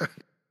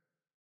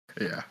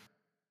 Yeah.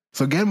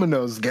 So Genma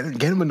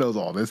knows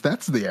all this.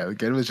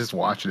 Genma's just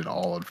watching it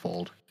all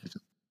unfold.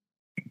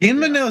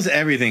 Genma knows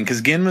everything,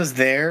 because Genma's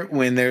there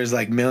when there's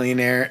a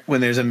millionaire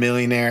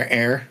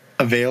heir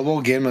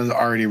available. Genma's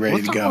already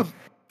ready to go.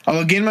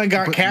 Although Genma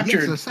got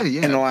captured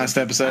in the last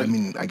episode. I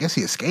mean, I guess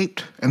he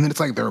escaped. And then it's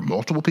like there are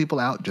multiple people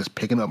out just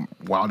picking up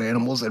wild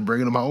animals and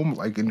bringing them home,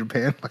 like in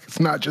Japan. Like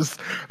it's not just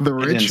the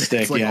rich.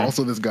 It's like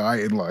also this guy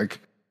in like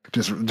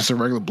just a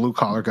regular blue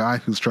collar guy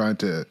who's trying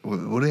to. What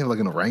do they have, like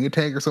an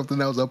orangutan or something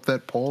that was up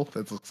that pole?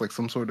 That looks like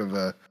some sort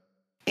of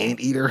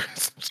anteater,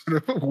 some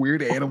sort of a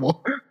weird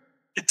animal.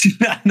 I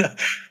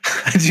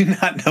do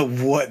not know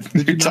what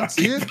you're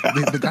talking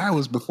about. The guy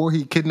was, before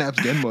he kidnaps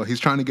Genma,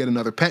 he's trying to get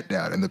another pet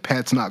down, and the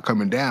pet's not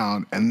coming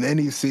down. And then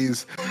he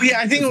sees. Yeah,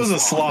 I think it was a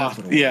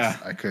sloth. Yeah,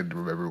 I couldn't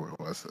remember what it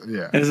was.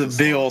 Yeah, it was a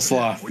big old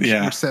sloth. Which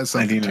says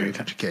something too. You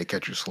can't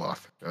catch your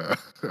sloth.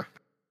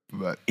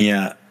 But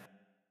yeah.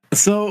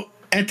 So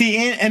at the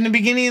end, in the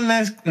beginning of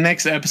the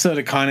next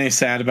episode, Akane's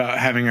sad about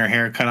having her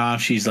hair cut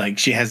off. She's like,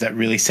 she has that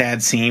really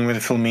sad scene where the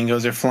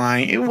flamingos are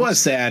flying. It was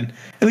sad,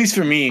 at least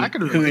for me,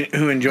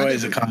 who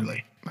enjoys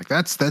Akane. Like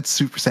that's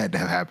super sad to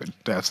have happen.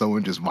 To have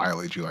someone just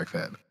violate you like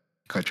that,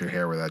 cut your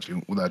hair without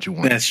you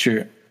wanting. That's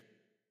true.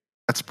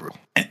 That's brutal.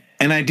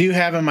 And I do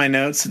have in my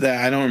notes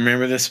that I don't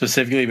remember this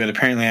specifically, but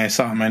apparently I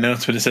saw it in my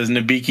notes. But it says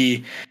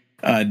Nabiki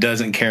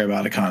doesn't care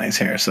about Akane's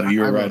hair, so you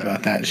were right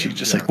about that. She's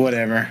just like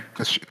whatever.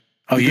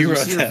 You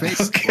wrote that.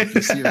 Okay.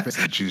 You see her face,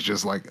 and she's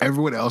just like,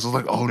 everyone else is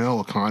like, oh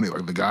no, Akane.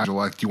 Like the guys are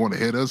like, do you want to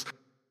hit us?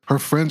 Her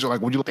friends are like,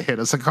 would you like to hit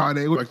us, Akane?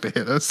 Would you like to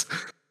hit us?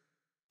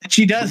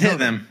 She does hit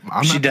them.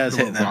 She does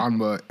hit them.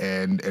 Ranma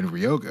and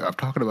Ryoga. I'm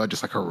talking about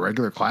just like her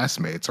regular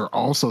classmates are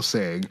also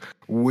saying,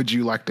 would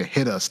you like to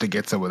hit us to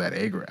get some of that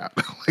anger out?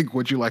 Like,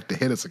 would you like to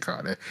hit us,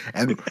 Akane?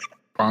 And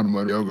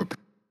Ranma and Ryoga.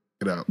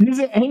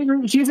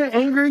 She's an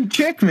angry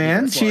chick,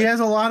 man. She has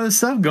a lot of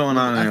stuff going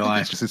on in her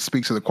life. It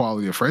speaks to the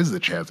quality of friends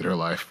that she has in her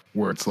life,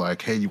 where it's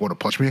like, hey, you want to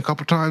punch me a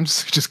couple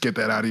times? Just get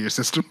that out of your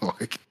system.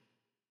 Like,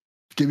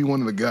 give me one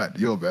in the gut.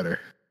 You'll better.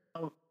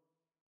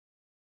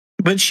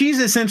 But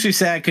she's essentially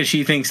sad because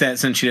she thinks that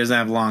since she doesn't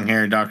have long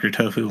hair, Dr.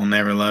 Tofu will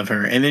never love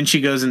her. And then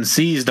she goes and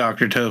sees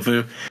Dr.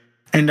 Tofu,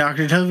 and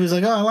Dr. Tofu's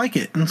like, oh, I like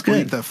it. It's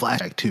good. The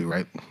flashback, too,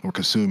 right? Where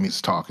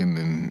Kasumi's talking,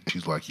 and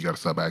she's like, you got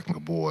to stop acting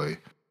like a boy.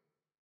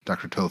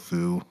 Dr.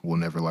 Tofu will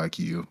never like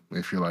you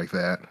if you're like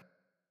that.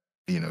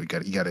 You know, you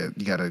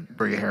gotta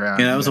bring your hair out.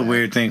 Yeah, that was a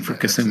weird thing for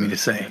Kasumi to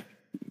say.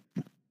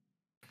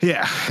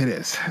 Yeah, it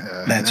is.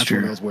 That's true.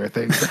 One of those weird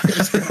things.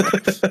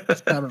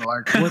 It's kind of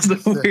like, what's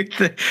the weird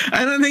thing?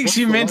 I don't think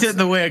she meant it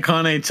the way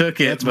Akane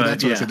took it,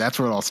 but yeah. That's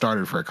where it all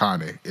started for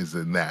Akane, is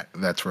in that.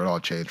 That's where it all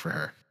changed for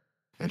her.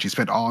 And she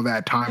spent all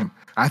that time.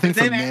 I think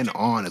from then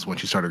on is when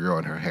she started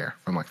growing her hair,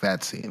 from like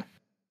that scene.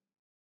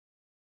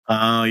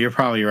 Oh, you're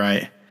probably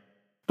right.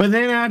 But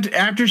then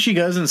after she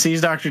goes and sees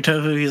Dr.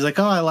 Tofu, he's like,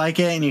 oh, I like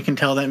it. And you can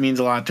tell that means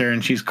a lot to her,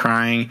 and she's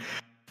crying.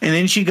 And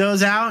then she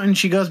goes out and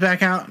she goes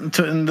back out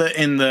in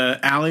the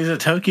alleys of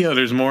Tokyo.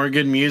 There's more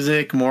good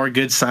music, more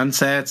good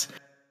sunsets.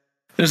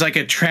 There's like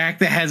a track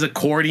that has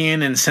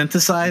accordion and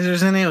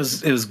synthesizers in it.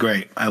 It was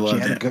great. I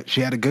loved it.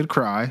 She had a good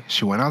cry.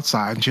 She went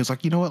outside and she was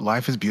like, you know what?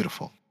 Life is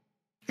beautiful.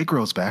 It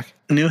grows back.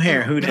 New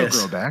hair. It'll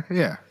grow back.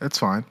 Yeah, that's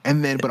fine.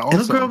 And then, but also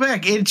it'll grow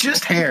back. It's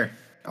just hair.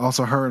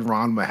 Also, her and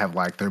Ranma have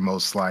like their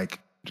most like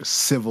just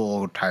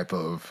civil type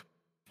of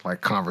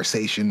like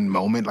conversation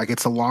moment. Like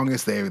it's the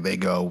longest they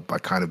go by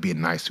kind of being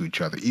nice to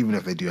each other, even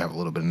if they do have a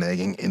little bit of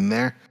nagging in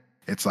there.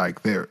 It's like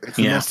it's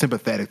the most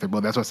sympathetic.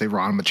 That's why I say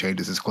Ranma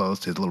changes his clothes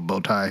to his little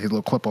bow tie, his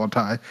little clip-on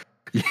tie.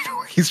 You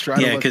know, he's trying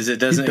to because it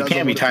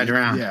can't be tied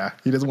around. Yeah,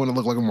 he doesn't want to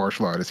look like a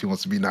martial artist. He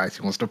wants to be nice.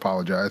 He wants to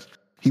apologize.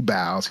 He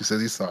bows. He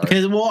says he's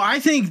sorry. Well, I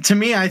think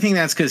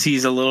that's because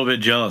he's a little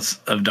bit jealous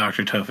of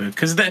Dr. Tofu.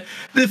 Because the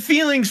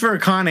feelings for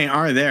Akane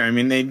are there. I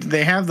mean,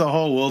 they have the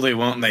whole will they,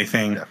 won't they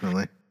thing.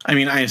 Definitely. I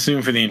mean, I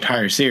assume for the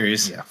entire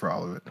series. Yeah, for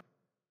all of it.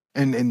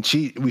 And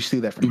we see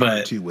that from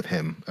her too with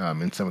him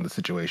in some of the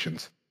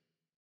situations.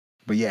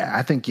 But yeah,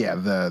 I think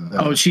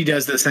she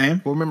does the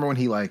same. Well, remember when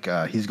he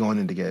he's going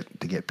in to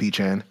get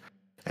P-chan,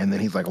 and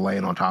then he's like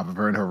laying on top of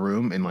her in her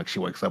room, and like she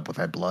wakes up with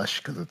that blush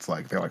because it's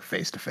like they're like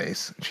face to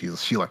face.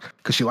 She like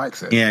because she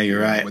likes it. Yeah,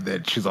 you're right. But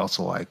then she's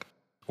also like,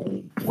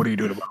 "What are you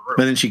doing in my room?"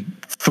 But then she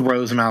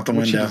throws him out the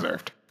window. She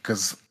deserved,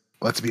 because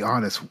let's be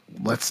honest.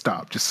 Let's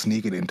stop just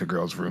sneaking into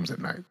girls' rooms at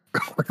night.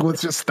 Like,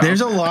 let's just stop.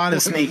 There's a lot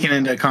of sneaking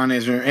into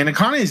Akane's room, and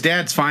Akane's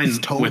dad's fine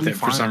with it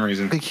for some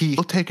reason. I think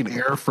he'll take an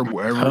air from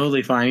wherever.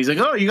 Totally fine. He's like,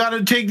 "Oh, you got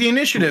to take the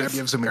initiative."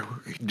 Gives him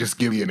just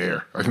give me an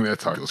air. I think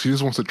that's how he feels. He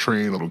just wants to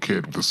train a little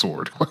kid with a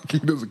sword. Like he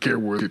doesn't care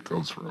where it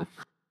comes from.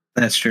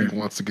 That's true. He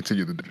wants to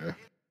continue the day.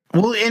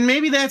 Well, and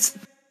maybe that's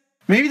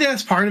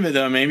part of it,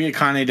 though. Maybe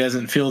Akane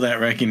doesn't feel that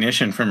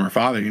recognition from her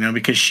father,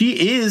 because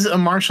she is a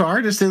martial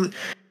artist.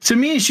 To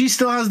me, she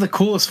still has the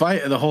coolest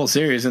fight of the whole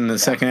series in the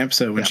second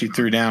episode when she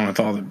threw down with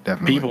all the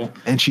people.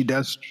 And she's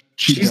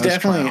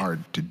definitely try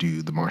hard to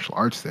do the martial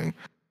arts thing.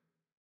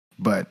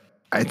 But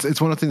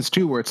it's one of the things,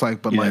 too, where it's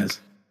like, but like,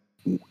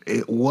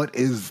 what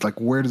is, like,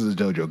 where does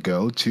the dojo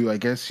go to, I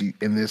guess,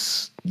 in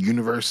this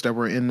universe that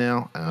we're in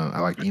now?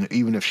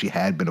 Even if she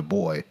had been a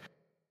boy,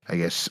 I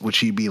guess, would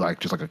she be like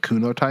just like a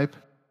Kuno type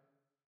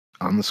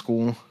on the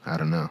school? I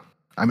don't know.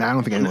 I mean, I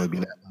don't think anyone would be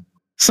that.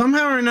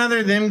 Somehow or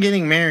another, them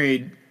getting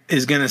married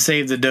is going to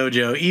save the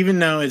dojo, even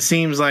though it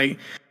seems like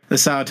the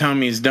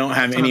Saotomis don't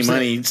have any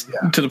money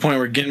to the point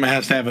where Genma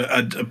has to have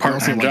a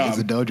part-time job. Is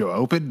the dojo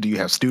open? Do you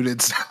have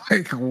students?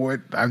 Like, what?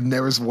 I've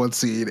never once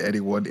seen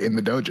anyone in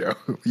the dojo.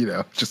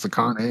 Just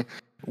Akane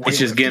It's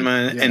just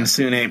Genma and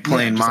Sune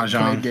playing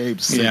mahjong. Playing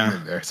games sitting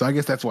in there. So I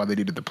guess that's why they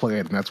needed to play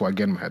it, and that's why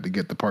Genma had to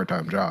get the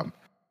part-time job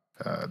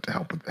to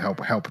help with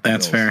the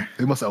That's bills. fair.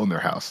 They must own their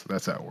house.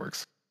 That's how it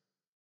works.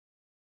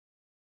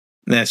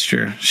 That's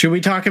true. Should we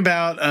talk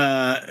about?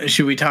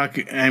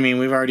 I mean,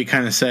 we've already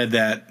kind of said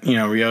that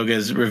Ryoga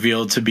is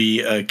revealed to be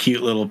a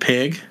cute little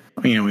pig.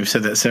 We've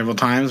said that several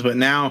times, but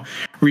now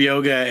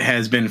Ryoga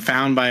has been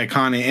found by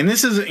Akane, and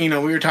this is we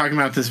were talking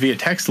about this via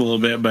text a little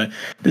bit, but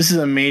this is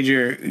a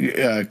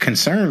major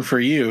concern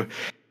for you.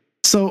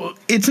 So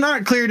it's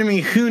not clear to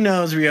me who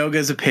knows Ryoga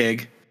is a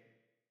pig,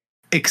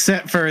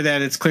 except for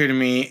that it's clear to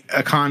me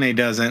Akane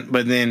doesn't,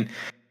 but then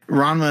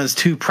Ranma is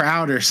too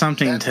proud or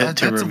something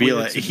to reveal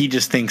it. He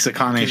just thinks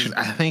Akane should.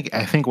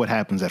 I think what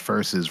happens at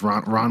first is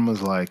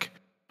Ranma's like,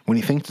 when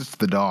he thinks it's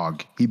the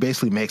dog, he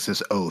basically makes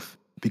this oath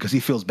because he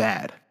feels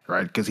bad,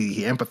 right? Because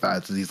he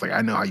empathizes. He's like,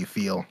 I know how you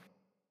feel.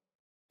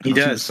 He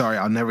does. Sorry,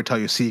 I'll never tell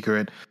your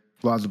secret.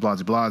 Blasey,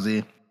 blasey,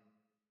 blasey.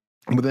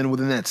 But then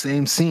within that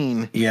same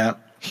scene,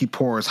 he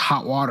pours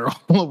hot water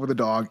all over the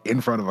dog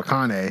in front of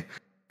Akane.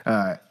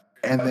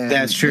 And then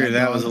that's true.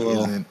 That was a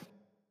little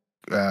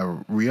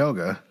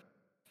Ryoga.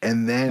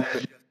 And then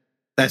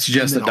that's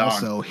just the dog.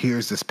 Also,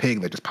 here's this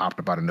pig that just popped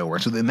up out of nowhere.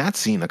 So in that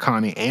scene,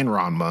 Akane and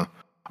Ranma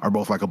are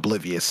both like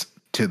oblivious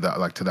to the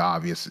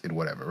obvious and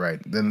whatever, right?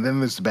 Then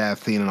there's the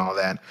bath scene and all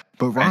that.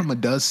 But Ranma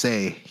does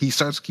say he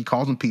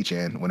calls him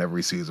P-chan whenever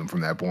he sees him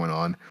from that point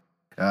on,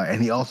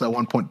 and he also at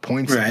one point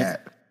points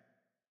at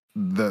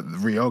the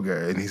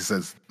Ryoga and he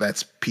says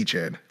that's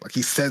P-chan. Like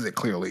he says it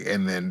clearly,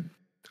 and then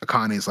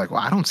Akane's like,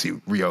 well, I don't see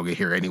Ryoga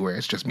here anywhere.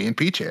 It's just me and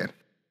P-chan,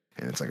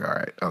 and it's like, all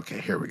right,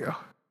 okay, here we go.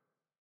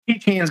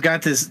 P-chan's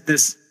got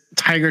this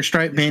tiger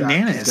stripe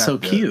bandana. It's so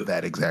cute.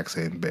 That exact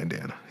same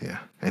bandana, yeah.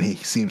 And he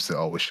seems to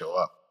always show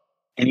up.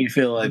 And you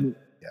feel like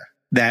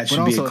that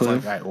should be a clue.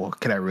 Like, right, well,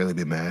 can I really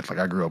be mad? Like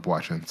I grew up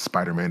watching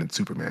Spider-Man and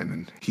Superman,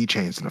 and he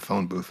changed in a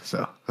phone booth.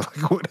 So,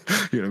 like, what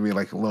I mean?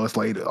 Like Lois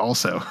Lane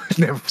also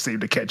never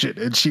seemed to catch it,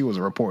 and she was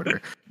a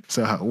reporter.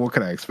 So, what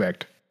can I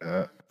expect?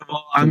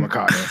 I'm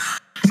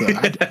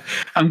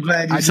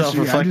glad you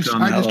self-reflected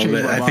on that a little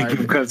bit. I think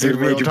you've got some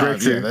major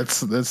breaks here.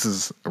 This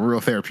is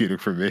real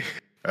therapeutic for me.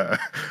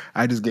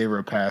 I just gave her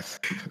a pass.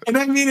 And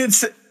I mean,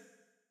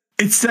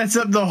 it sets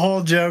up the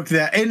whole joke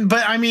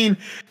but I mean,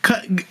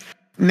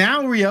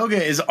 now Ryoga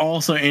is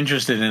also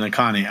interested in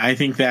Akane. I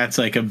think that's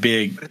like a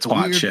big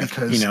plot shift.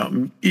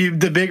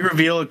 The big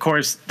reveal, of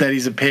course, that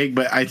he's a pig,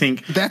 but I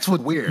think that's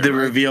what weird. The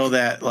reveal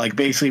that like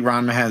basically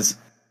Ranma has.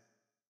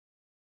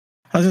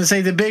 I was gonna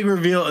say the big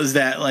reveal is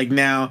that like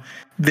now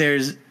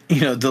there's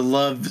the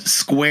love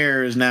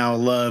square is now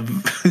love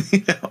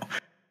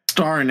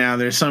star now.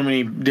 There's so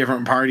many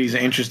different parties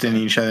interested in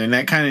each other, and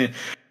that kind of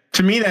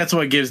to me that's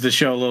what gives the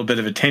show a little bit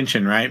of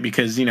attention, right?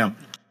 Because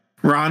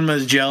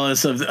Ranma's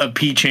jealous of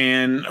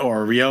P-chan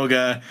or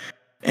Ryoga,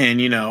 and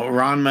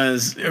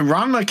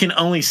Ranma can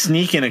only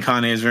sneak in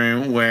Akane's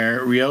room, where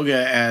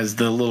Ryoga as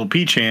the little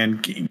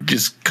P-chan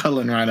just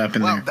cuddling right up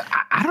in there.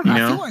 I don't know.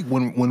 I feel like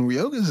when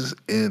Ryoga's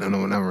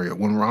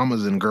when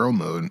Ranma's in girl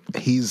mode,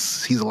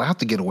 he's allowed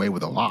to get away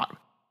with a lot.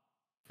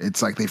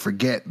 It's like they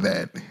forget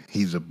that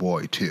he's a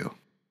boy too,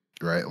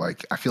 right?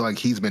 Like I feel like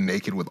he's been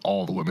naked with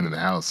all the women in the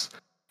house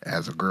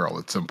as a girl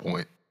at some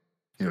point.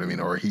 You know what I mean?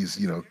 Or he's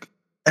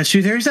That's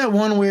true. There's that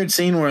one weird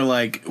scene where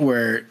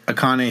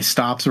Akane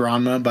stops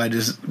Ranma by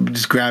just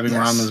grabbing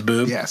Ranma's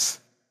boob. Yes.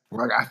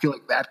 Like I feel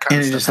like that kind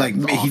of stuff just like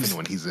often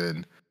when he's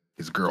in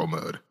his girl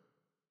mode.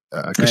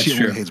 Because she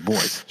only hates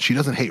boys. She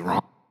doesn't hate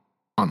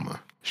Ranma.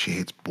 She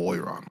hates boy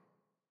Ranma.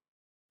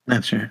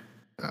 That's true.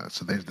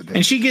 So there's the difference.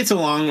 And she gets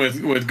along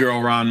with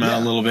girl Ranma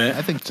a little bit.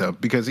 I think so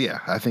because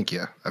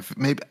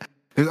maybe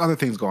there's other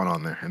things going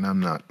on there, and I'm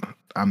not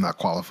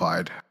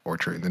qualified or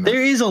trained.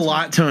 There is a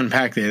lot to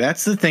unpack there.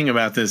 That's the thing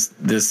about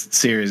this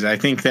series. I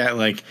think that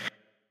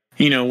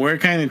we're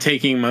kind of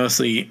taking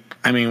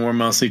we're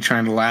mostly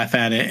trying to laugh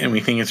at it and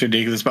we think it's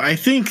ridiculous. But I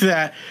think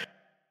that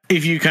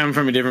if you come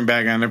from a different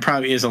background, there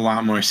probably is a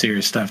lot more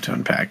serious stuff to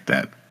unpack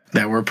that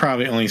we're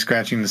probably only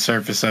scratching the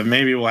surface of.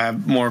 Maybe we'll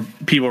have more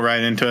people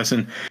write into us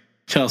and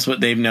tell us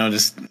what they've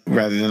noticed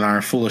rather than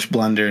our foolish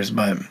blunders.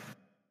 But,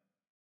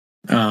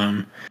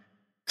 so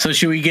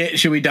should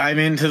we dive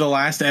into the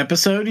last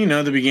episode?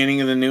 The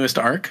beginning of the newest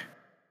arc.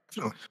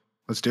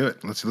 Let's do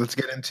it. Let's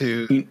get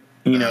into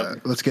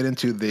let's get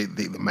into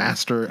the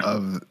master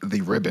of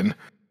the ribbon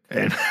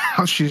and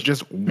how she's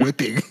just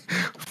whipping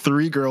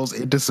 3 girls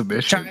into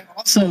submission.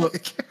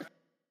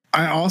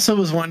 I also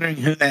was wondering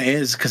who that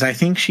is because I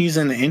think she's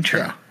in the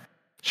intro. Yeah.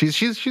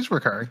 She's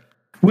recurring.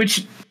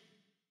 Which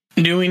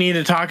do we need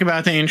to talk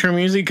about the intro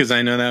music? Because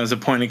I know that was a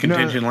point of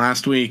contention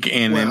last week,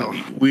 and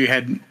then we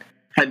had.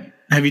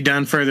 Have you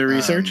done further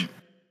research?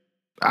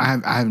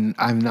 I'm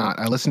not.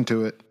 I listened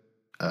to it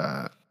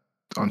on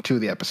 2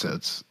 of the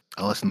episodes.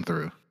 I listened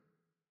through.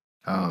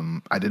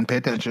 I didn't pay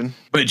attention,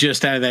 but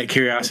just out of that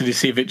curiosity to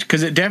see if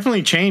because it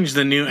definitely changed.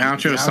 The new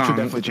outro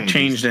song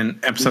changed in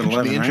episode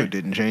 11. The intro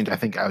didn't change. I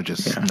think I was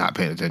just not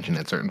paying attention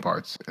at certain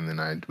parts, and then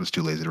I was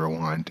too lazy to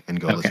rewind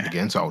and go listen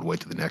again. So I would wait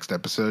to the next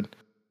episode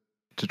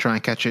to try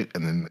and catch it,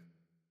 and then.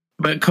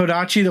 But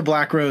Kodachi the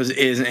Black Rose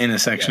is in a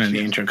section of the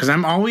intro because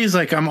I'm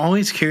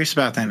always curious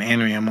about that in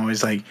anime. I'm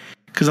always like,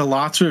 because a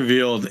lot's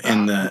revealed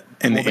in the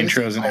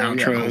intros and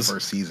outros.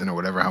 First season or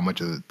whatever, how much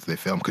of it they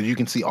film, because you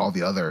can see all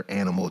the other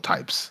animal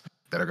types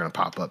that are going to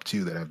pop up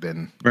too that have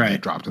been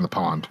dropped in the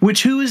pond.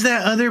 Which, who is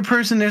that other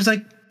person? There's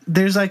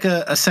like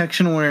a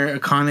section where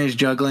Akane is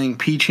juggling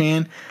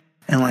P-chan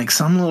and like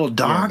some little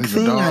dog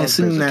thing. I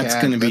assume that's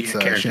going to be a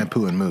character.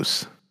 Shampoo and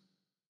Moose.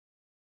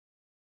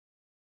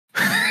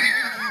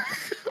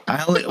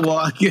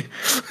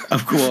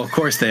 Of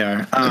course they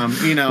are.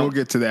 We'll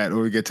get to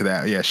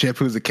that. Yeah,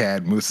 Shampoo's a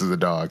cat, Moose is a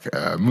dog.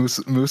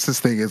 Moose's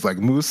thing is like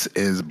Moose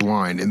is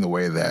blind in the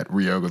way that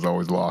Ryoga's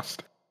always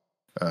lost,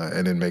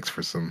 and it makes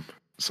for some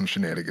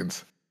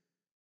shenanigans.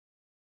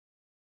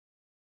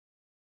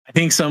 I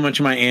think so much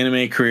of my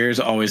anime career is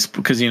always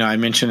because I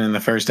mentioned in the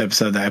first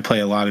episode that I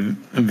play a lot of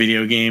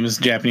video games,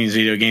 Japanese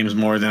video games,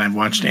 more than I've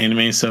watched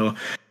anime. So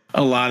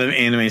a lot of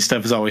anime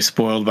stuff is always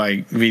spoiled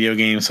by video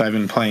games. So I've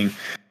been playing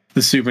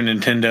the Super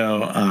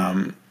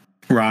Nintendo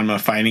Ranma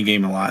fighting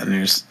game a lot, and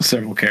there's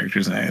several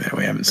characters in there that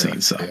we haven't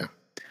seen. So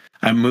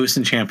Moose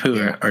and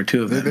Shampoo are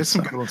two of them. There's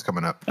some good ones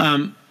coming up.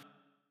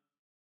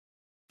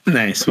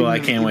 Nice. Well, I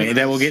can't wait.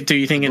 That we'll get to.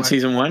 You think in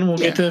season 1 we'll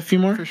get to a few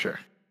more? For sure.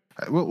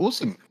 We'll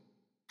see.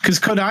 Because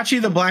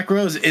Kodachi the Black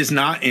Rose is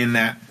not in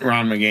that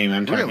Ranma game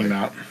I'm talking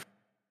about.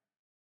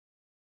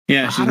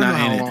 Yeah, she's not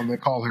in it. How long they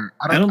call her.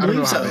 I don't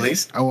believe so, at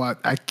least.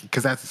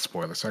 Because that's a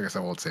spoiler, so I guess I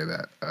won't say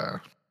that.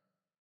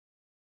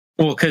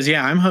 Well, because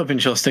I'm hoping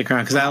she'll stick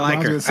around because I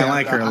like her. I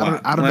like her a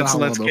lot. I don't know how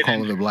long they'll call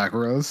her the Black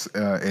Rose,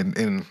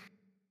 and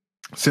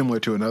similar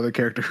to another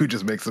character who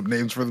just makes up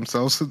names for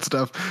themselves and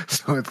stuff.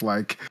 So it's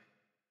like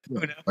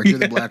you're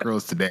the Black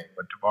Rose today,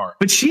 but tomorrow.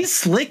 But she's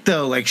slick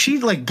though. Like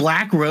she's like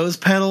Black Rose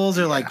petals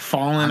are like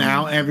falling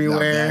out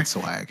everywhere. That's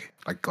swag.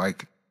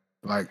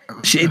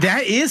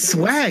 That is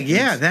swag.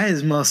 Yeah, that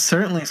is most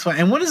certainly swag.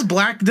 And what is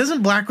black?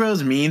 Doesn't Black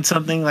Rose mean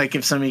something like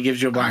if somebody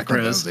gives you a Black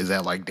Rose? Is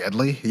that like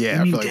deadly?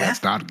 Yeah, I feel like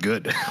that's not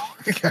good.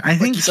 I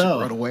think so.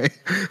 Run away.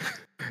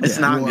 It's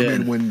not good. I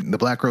mean, when the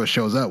Black Rose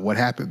shows up, what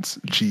happens?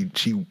 She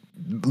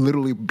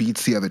literally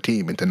beats the other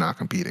team into not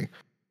competing.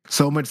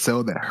 So much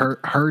so that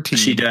her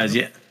team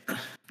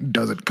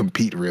doesn't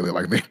compete really.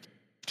 Like they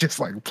just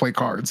like play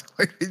cards.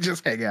 Like they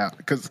just hang out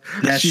because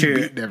she's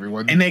beating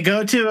everyone. And they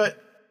go to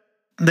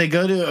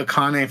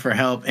Akane for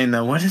help in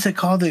the, what is it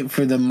called,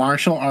 for the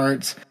martial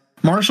arts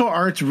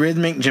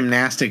rhythmic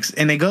gymnastics,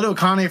 and they go to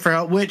Akane for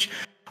help. Which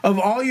of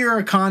all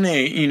your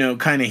Akane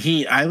kind of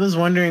heat, I was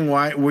wondering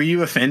why were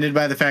you offended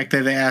by the fact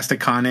that they asked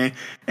Akane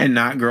and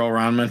not Girl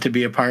Ranma to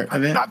be a part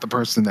of it? Not the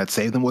person that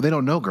saved them. Well, they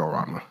don't know Girl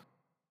Ranma.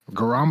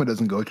 Girl Ranma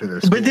doesn't go to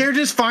their school. But they're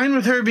just fine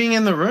with her being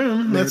in the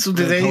room. Who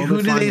do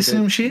they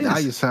assume she is? Now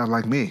you sound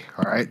like me.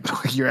 All right,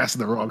 you're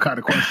asking the wrong kind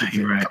of questions.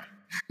 You're right.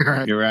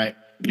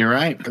 You're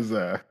right. Because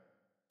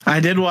I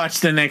did watch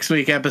the next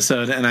week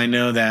episode, and I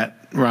know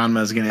that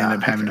Ranma is going to end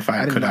up having to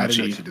fight Kodachi. I didn't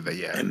know you did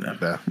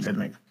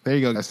that. There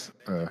you go, guys.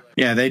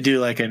 Yeah, they do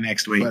like a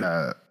next week.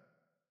 But,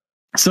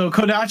 so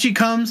Kodachi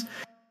comes.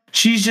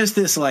 She's just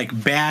this like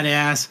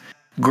badass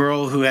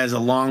girl who has a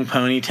long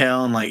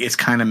ponytail and like it's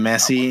kind of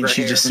messy, and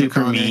she's just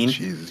super mean.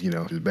 She's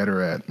she's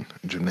better at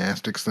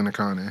gymnastics than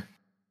Akane,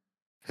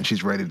 and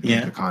she's ready to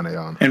take Akane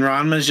on. And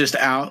Ranma's just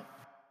out.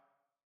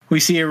 We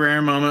see a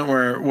rare moment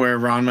where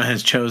Ranma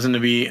has chosen to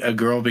be a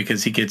girl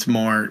because he gets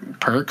more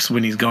perks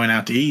when he's going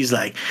out to eat. He's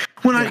like,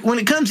 when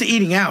it comes to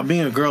eating out,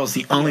 being a girl is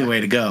the only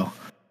way to go.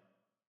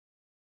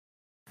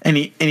 And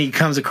he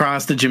comes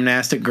across the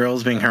gymnastic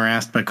girls being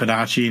harassed by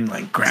Kodachi and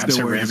like grabs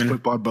her ribbon.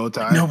 Football bow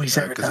tie. Nobody's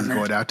ever because he's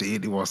going out to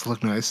eat. He wants to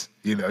look nice.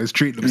 He's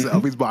treating himself.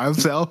 Mm-hmm. He's by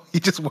himself. He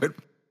just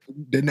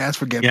didn't ask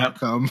for Gemma to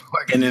come.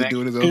 Like he's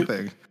doing his own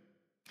thing.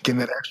 Getting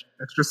that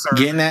extra serve.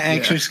 Getting that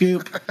extra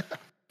scoop.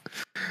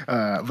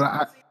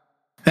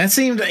 That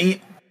seemed.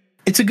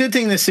 It's a good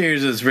thing this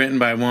series was written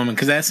by a woman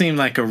because that seemed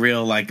like a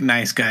real like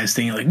nice guys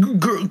thing. Like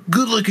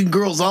good-looking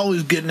girls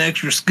always get an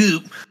extra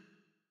scoop.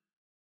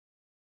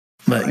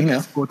 But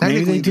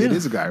maybe they do. It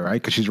is a guy,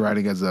 right? Because she's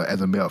writing as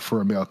a male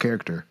for a male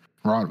character,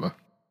 Ranma.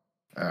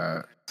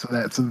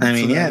 That's what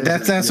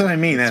I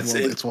mean.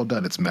 It's well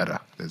done. It's meta.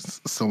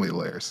 There's so many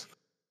layers.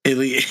 It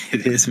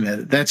is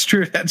meta. That's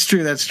true. Whoa!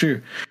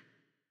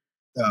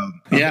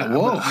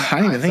 I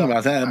didn't even think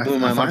about that. It blew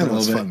my mind a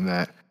little bit. Fun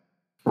that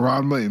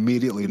Ranma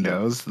immediately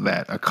knows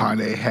that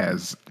Akane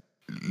has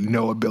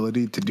no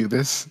ability to do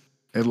this,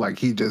 and like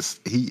he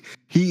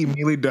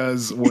immediately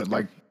does what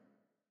like.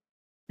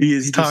 He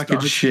is talking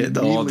shit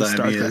the whole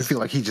time. I feel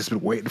like he's just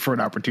been waiting for an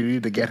opportunity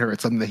to get her at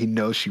something that he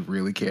knows she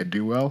really can't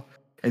do well.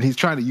 And he's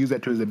trying to use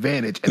that to his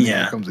advantage. And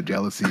then comes a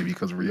jealousy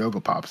because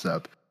Ryoga pops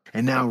up.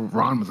 And now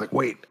Ranma's like,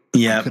 wait,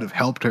 I could have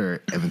helped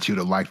her. And then she would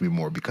have liked me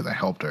more because I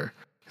helped her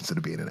instead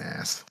of being an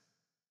ass.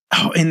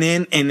 Oh, and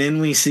then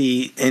we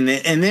see, and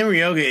then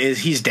Ryoga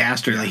he's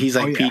dastardly. He's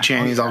like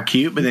P-chan, he's all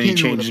cute, but then he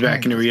changes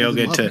back into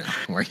Ryoga to.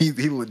 Like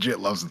he legit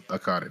loves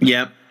Akane.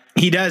 Yep.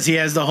 He does. He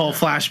has the whole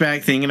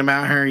flashback thinking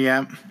about her.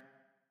 Yep.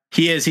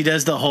 He is. He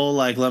does the whole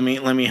like, let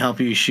me help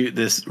you shoot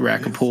this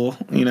rack of pool.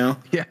 You know.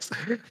 Yes.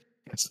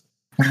 Yes.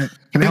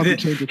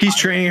 He's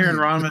training her, and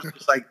Ranma's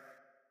just like,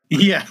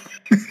 yeah.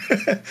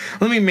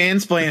 Let me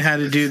mansplain how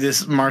to do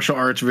this martial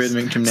arts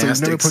rhythmic gymnastics.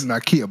 So you've never put an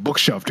IKEA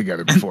bookshelf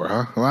together before,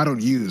 huh? Well, I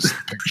don't use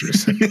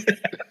pictures.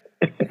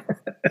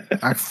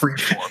 I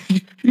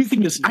freeform. You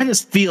can I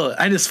just feel it.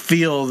 I just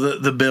feel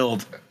the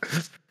build.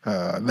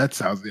 That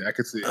sounds. Yeah, I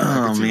could see.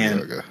 Oh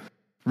man,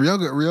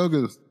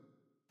 Ryoga.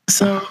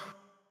 So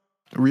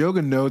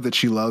Ryoga knows that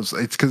she loves.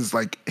 It's because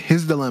like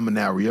his dilemma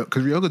now,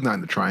 because Ryoga's not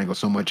in the triangle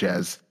so much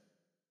as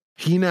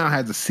he now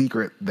has a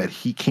secret that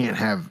he can't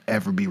have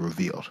ever be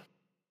revealed.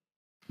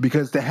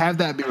 Because to have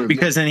that be revealed,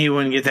 because then he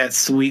wouldn't get that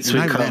sweet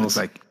cuddles.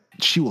 Like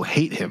she will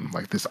hate him,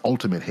 like this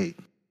ultimate hate.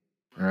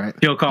 All right,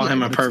 he'll call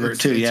him a pervert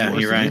too. Yeah,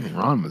 you're right.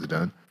 Ranma's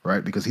done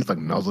right because he's like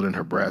nuzzled in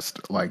her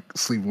breast, like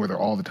sleeping with her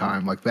all the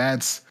time. Like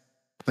that's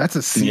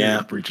a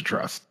serious breach of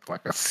trust.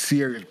 Like a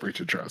serious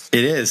breach of trust.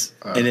 It is.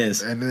 It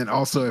is. And then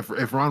also, if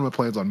Ranma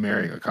plans on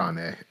marrying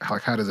Akane,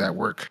 like how does that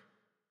work?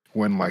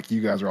 When like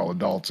you guys are all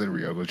adults and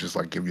Ryoga's just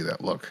like give you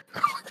that look,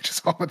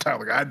 just all the time.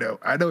 Like I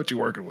know what you're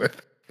working with.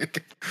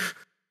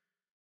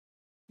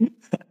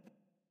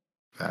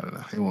 I don't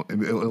know.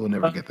 It will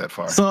never get that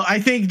far. So I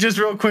think just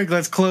real quick,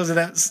 let's close it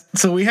out.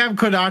 So we have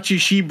Kodachi.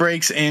 She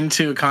breaks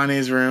into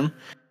Akane's room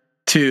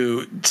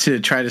to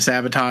try to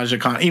sabotage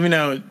Akane, even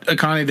though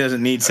Akane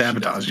doesn't need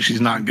sabotage.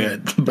 She's not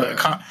good. But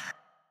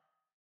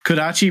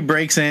Kodachi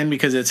breaks in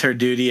because it's her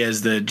duty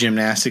as the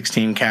gymnastics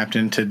team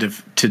captain to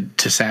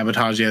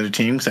sabotage the other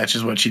team. Because that's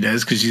just what she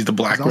does. Because she's the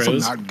Black Rose.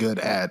 She's also not good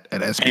at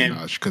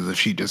espionage. Because if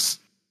she just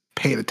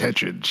paid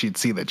attention, she'd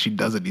see that she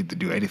doesn't need to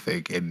do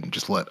anything and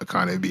just let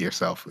Akane be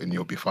herself, and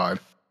you'll be fine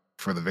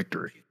for the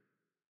victory.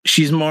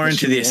 She's more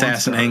into the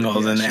assassin angle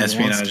than the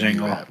espionage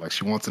angle. Like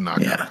she wants to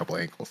knock out a couple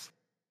ankles.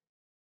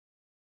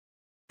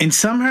 And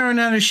somehow or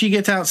another, she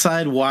gets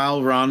outside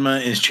while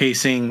Ranma is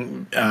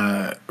chasing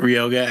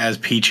Ryoga as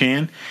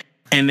P-chan.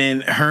 And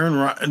then her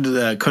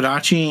and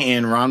Kodachi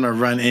and Ranma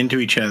run into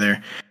each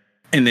other.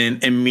 And then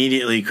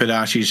immediately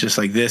Kodachi's just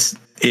like, this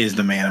is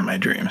the man of my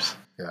dreams.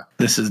 Yeah.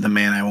 This is the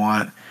man I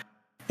want.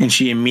 And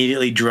she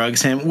immediately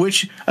drugs him,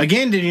 which,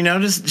 again, did you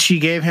notice she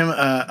gave him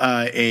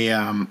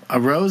a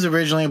rose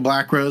originally, a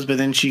black rose, but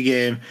then she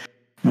gave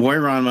Boy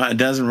Ranma a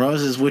dozen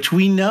roses, which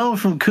we know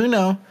from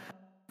Kuno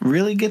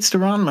really gets to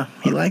Ranma.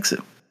 He likes it.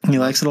 He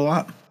likes it a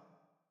lot.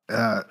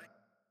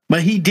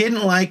 But he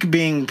didn't like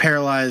being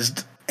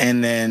paralyzed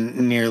and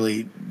then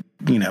nearly,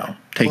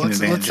 taken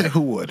advantage of. Let's say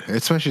who would,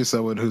 especially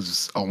someone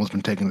who's almost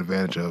been taken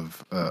advantage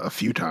of a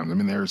few times. I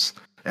mean, there's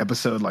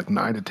episode like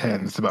 9 to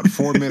 10. It's about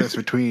 4 minutes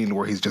between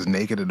where he's just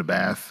naked in a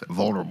bath,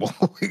 vulnerable.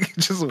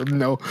 Just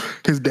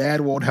his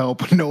dad won't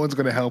help. No one's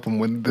going to help him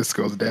when this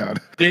goes down.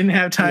 Didn't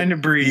have time to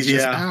breathe. He's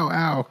just,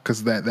 ow,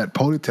 because that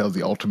ponytail's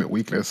the ultimate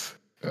weakness.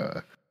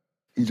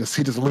 He just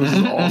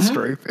loses all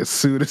strength as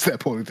soon as that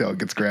ponytail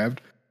gets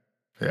grabbed.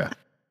 Yeah.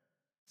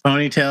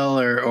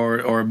 Ponytail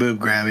or a boob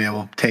grab,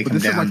 will take him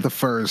down. This is like the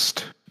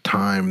first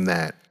time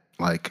that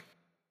like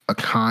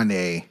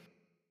Akane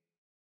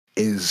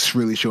is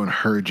really showing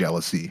her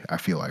jealousy, I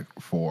feel like,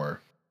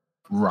 for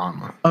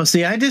Ranma. Oh,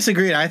 see, I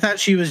disagreed. I thought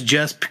she was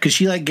just because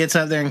she like gets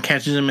out there and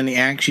catches him in the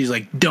act. She's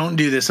like, "Don't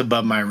do this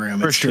above my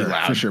room." It's too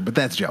loud. For sure. But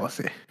that's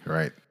jealousy,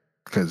 right?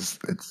 Because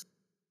it's.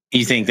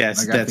 You think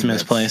that's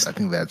misplaced? I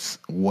think that's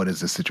what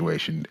is the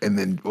situation. And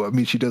then,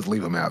 she does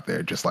leave him out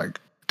there just like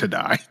to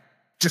die.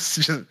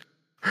 Just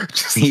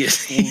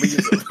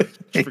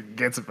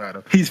forgets about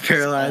him. He's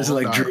paralyzed,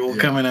 like drool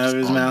coming out of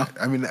his mouth.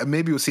 I mean,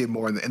 maybe we'll see it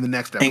more in the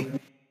next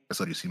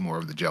episode. You see more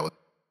of the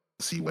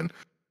jealousy when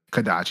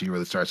Kodachi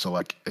really starts to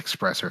like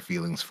express her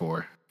feelings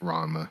for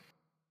Ranma,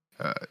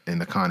 and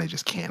Akane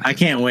just can't. I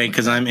can't wait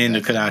because I'm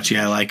into Kodachi.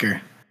 I like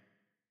her.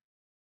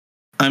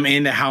 I'm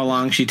into how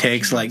long she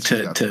takes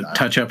to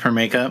touch up her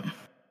makeup.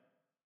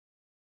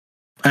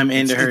 I'm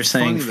into her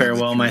saying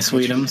farewell, my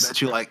sweetums. That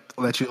you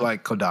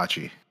like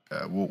Kodachi.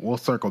 We'll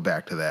circle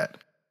back to that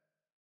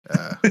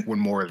when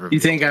more is revealed. You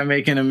think I'm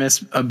making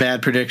a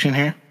bad prediction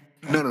here?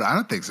 No, I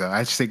don't think so.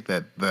 I just think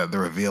that the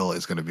reveal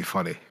is going to be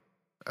funny.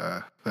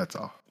 That's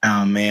all.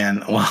 Oh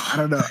man, well, I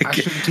don't know.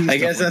 I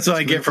guess that's what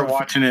I get for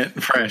watching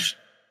it fresh.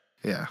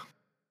 Yeah,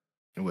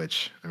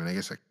 which I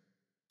guess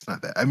it's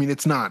not that.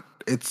 It's not.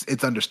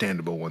 It's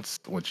understandable once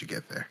you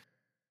get there.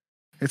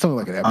 It's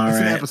only like an episode. It's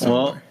an episode.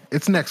 Well,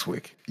 it's next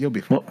week. You'll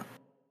be fine.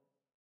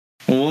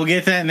 We'll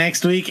get that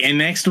next week. And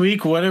next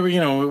week, what are we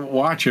going to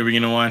watch? Are we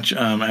going to watch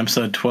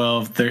episode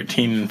 12,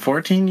 13, and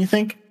 14, you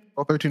think?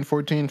 12, 13,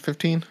 14,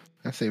 15?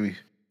 I say we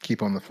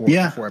keep on the 4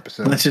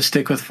 episodes. Let's just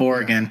stick with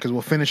 4 again. Because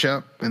we'll finish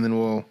up, and then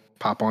we'll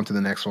pop on to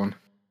the next one.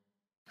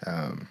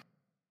 All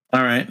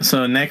right.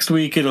 So next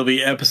week, it'll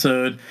be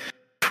episode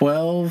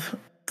 12,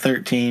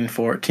 13,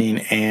 14,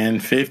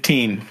 and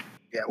 15.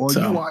 Yeah,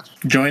 well,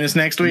 join us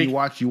next week.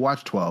 You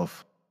watch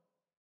 12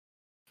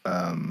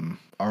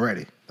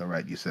 already, though,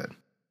 right? You said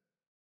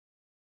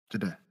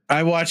today.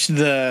 I watched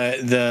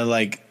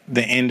the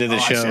end of the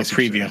show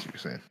preview. That's what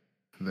you're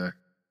saying.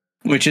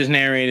 which is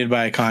narrated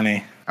by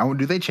Akane.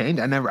 Do they change?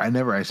 I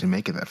never actually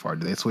make it that far.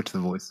 Do they switch the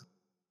voice?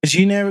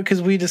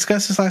 Because we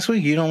discussed this last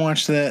week. You don't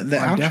watch the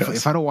outros.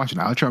 If I don't watch an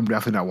outro, I'm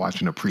definitely not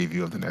watching a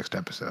preview of the next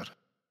episode.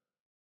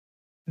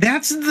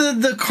 That's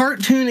the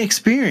cartoon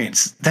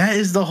experience. That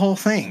is the whole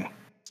thing.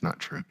 It's not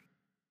true.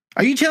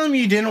 Are you telling me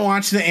you didn't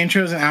watch the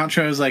intros and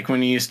outros like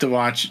when you used to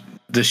watch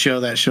the show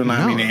that shall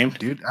not be named?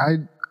 Dude,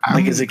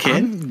 as a kid?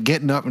 I'm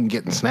getting up and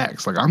getting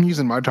snacks. Like, I'm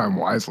using my time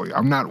wisely.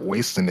 I'm not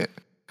wasting it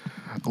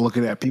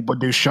looking at people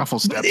do shuffle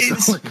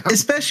steps.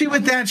 Especially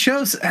with that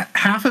show,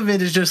 half of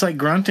it is just like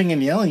grunting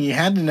and yelling. You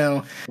had to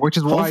know. Which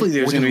is hopefully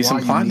there's going to be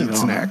some plot development.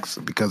 Snacks,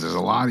 because there's a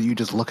lot of you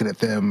just looking at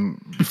them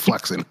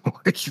flexing.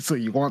 So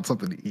you want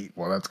something to eat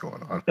while that's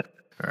going on.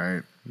 All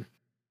right.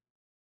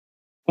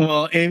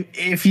 Well,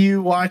 if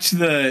you watch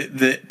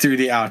the through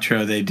the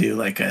outro, they do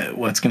like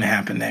what's going to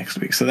happen next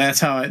week. So that's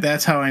how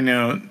I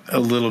know a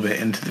little bit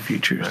into the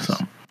future. Nice. So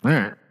all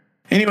right.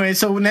 Anyway,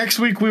 so next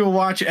week we will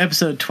watch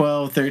episode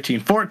 12, 13,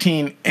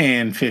 14,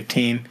 and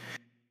 15.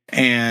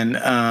 And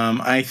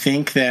I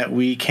think that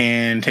we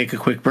can take a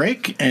quick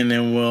break, and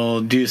then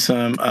we'll do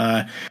some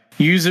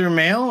user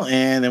mail,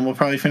 and then we'll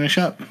probably finish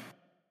up.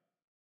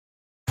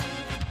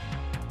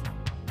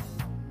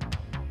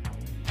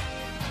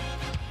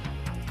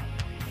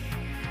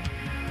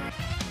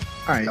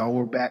 All right, y'all,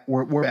 we're back.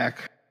 We're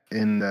back,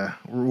 and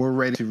we're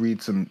ready to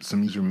read some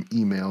user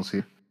emails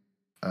here.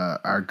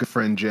 Our good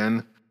friend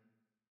Jen,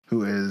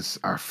 who is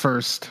our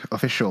first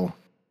official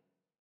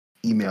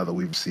email that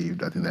we've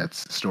received. I think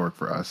that's historic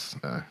for us,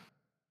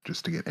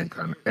 just to get any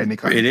kind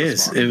of. It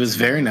is. It was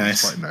very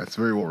nice. Quite nice.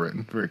 Very well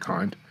written. Very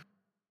kind.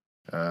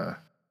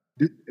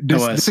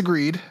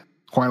 Disagreed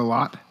quite a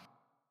lot.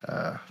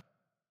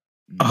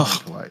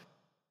 Polite.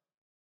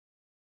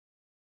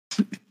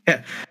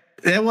 Yeah.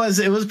 It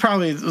was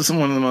probably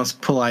one of the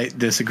most polite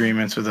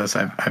disagreements with us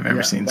I've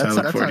ever seen. So I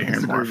look forward to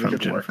hearing more from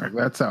Jennifer.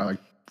 That's how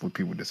when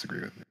people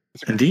disagree with me.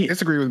 Indeed.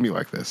 Disagree with me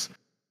like this.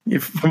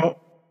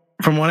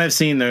 From what I've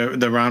seen, the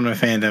Ranma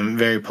fandom,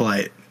 very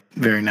polite,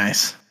 very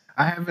nice.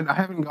 I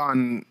haven't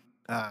gone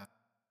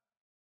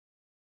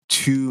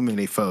too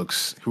many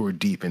folks who are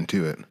deep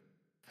into it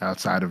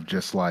outside of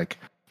just like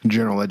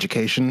general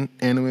education,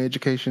 anime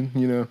education,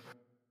 you know.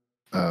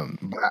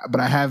 But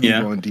I have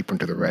been going deeper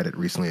into the Reddit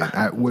recently.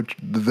 Which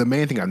the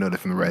main thing I've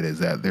noticed from the Reddit is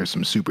that there's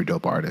some super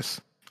dope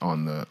artists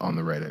on the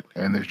Reddit,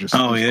 and there's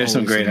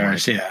some great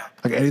artists. Yeah,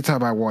 like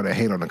anytime I want to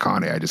hate on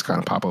Akane, I just kind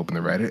of pop open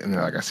the Reddit, and then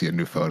like I see a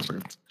new photo.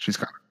 Like, she's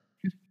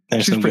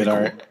some good cool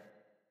art.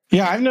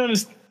 Yeah, I've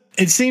noticed.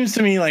 It seems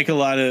to me like a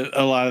lot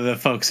of the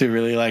folks who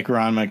really like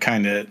Ranma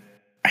kind of,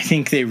 I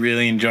think they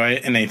really enjoy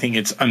it, and they think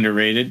it's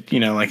underrated. You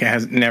know, like it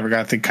has never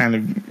got the kind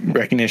of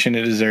recognition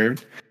it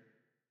deserved.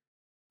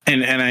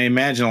 And I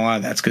imagine a lot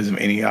of that's because of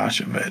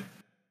Inuyasha, but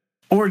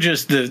or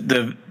just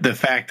the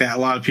fact that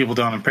a lot of people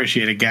don't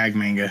appreciate a gag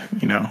manga,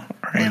 you know,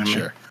 or anime.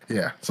 Sure.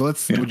 Yeah. So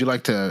would you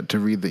like to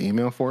read the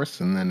email for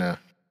us, and then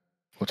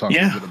we'll talk a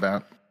little bit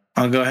about.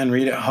 I'll go ahead and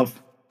read it.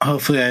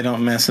 Hopefully I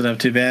don't mess it up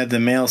too bad. The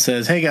mail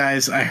says, "Hey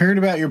guys, I heard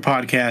about your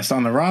podcast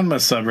on the Ranma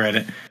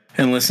subreddit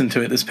and listened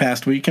to it this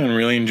past weekend and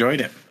really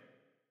enjoyed it.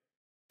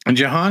 And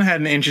Jahan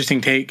had an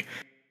interesting take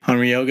on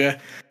Ryoga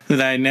that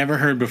I had never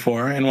heard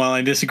before, and while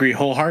I disagree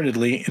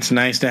wholeheartedly, it's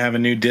nice to have a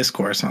new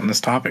discourse on this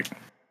topic.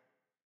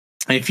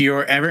 If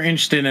you're ever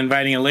interested in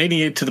inviting a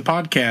lady to the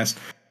podcast,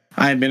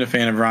 I've been a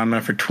fan of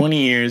Ranma for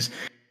 20 years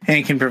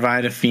and can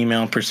provide a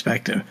female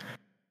perspective."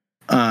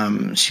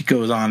 She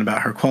goes on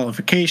about her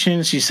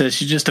qualifications. She says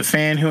she's just a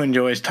fan who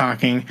enjoys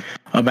talking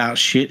about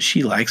shit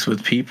she likes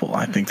with people.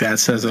 I think that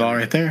says it all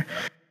right there.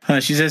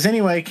 She says,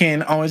 anyway,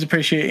 can always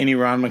appreciate any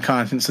Ranma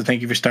content, so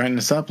thank you for starting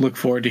this up. Look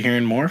forward to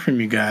hearing more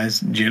from you guys,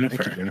 Jennifer.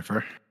 Thank you,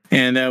 Jennifer.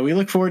 And we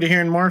look forward to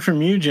hearing more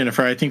from you,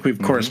 Jennifer. I think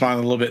we've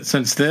corresponded a little bit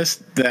since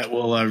this that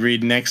we'll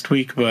read next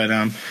week.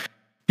 But,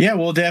 yeah,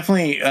 we'll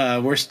definitely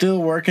we're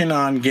still working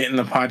on getting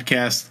the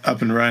podcast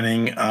up and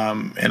running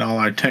and all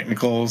our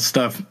technical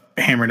stuff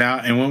hammered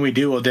out. And when we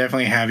do, we'll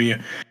definitely have you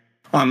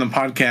on the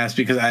podcast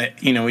because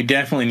we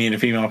definitely need a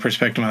female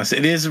perspective on this.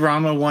 It is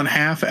Ranma one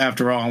half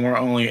after all, and we're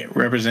only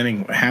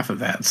representing half of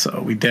that.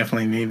 So we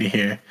definitely need to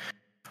hear.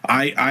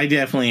 I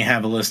definitely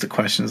have a list of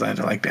questions I'd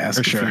like to ask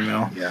a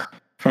female. Yeah.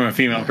 From a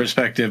female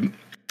perspective.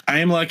 I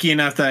am lucky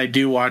enough that I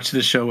do watch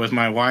the show with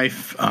my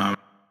wife.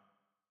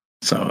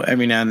 So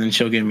every now and then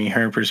she'll give me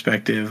her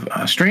perspective.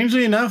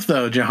 Strangely enough,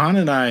 though, Jahan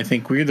and I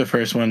think we're the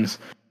first ones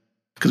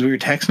because we were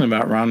texting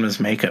about Ranma's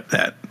makeup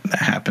that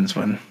happens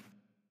when it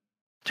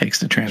takes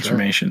the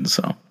transformation.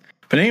 Sure. So,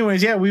 but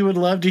anyways, yeah, we would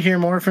love to hear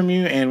more from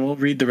you, and we'll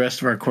read the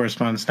rest of our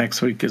correspondence next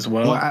week as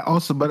well.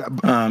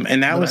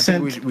 And that was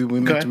sent. We were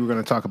going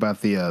to talk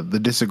about the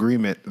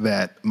disagreement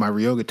that my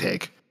Ryoga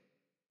take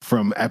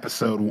from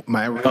episode. From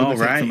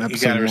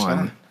episode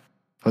 1.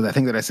 Because I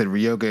think that I said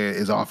Ryoga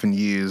is often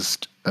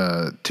used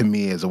to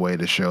me as a way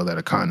to show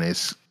that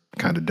Akane's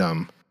kind of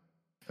dumb,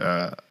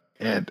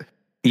 and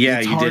Yeah,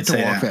 it's you hard did to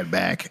say walk that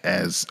back,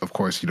 as of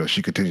course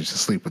she continues to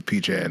sleep with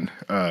P-chan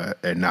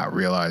and not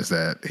realize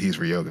that he's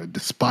Ryoga,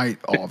 despite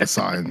all the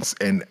signs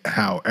and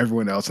how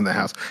everyone else in the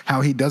house,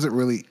 how he doesn't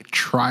really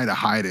try to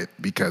hide it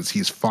because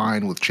he's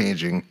fine with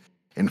changing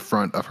in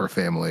front of her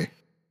family,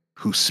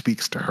 who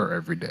speaks to her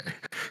every day.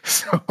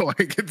 So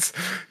like that's.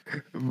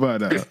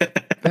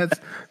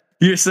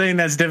 You're saying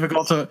that's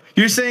difficult to.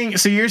 You're saying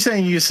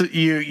you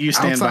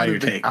stand by your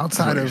take.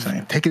 Outside of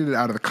taking it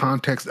out of the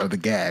context of the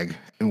gag,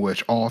 in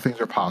which all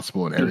things are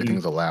possible and everything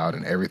is allowed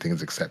and everything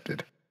is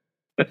accepted.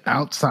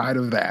 Outside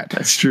of that,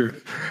 that's true.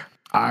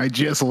 I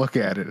just look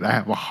at it and I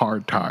have a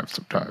hard time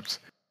sometimes.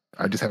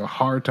 I just have a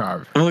hard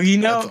time. Well,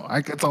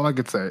 that's all I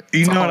could say.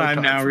 You know what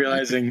I'm now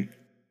realizing.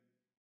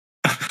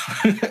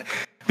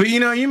 But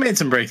you made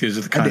some breakthroughs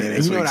with Kanye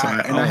this week,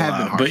 I have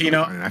been harsh.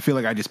 But I feel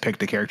like I just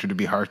picked a character to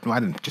be harsh. Well, I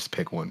didn't just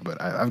pick one,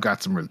 but I've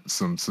got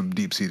some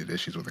deep seated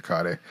issues with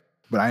Akane.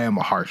 But I am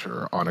a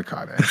harsher on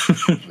Akane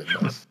than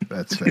most.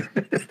 That's fair.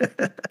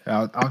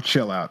 I'll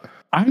chill out.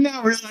 I'm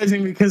now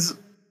realizing because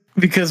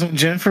when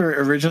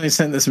Jennifer originally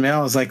sent this mail,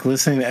 I was like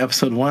listening to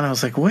episode 1. I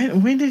was like,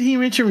 when did he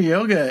mention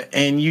Ryoga?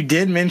 And you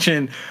did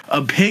mention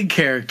a pig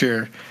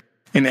character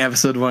in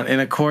episode 1.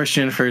 And of course,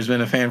 Jennifer has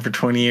been a fan for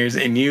 20 years,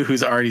 and you,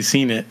 who's already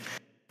seen it,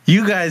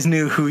 you guys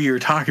knew who you were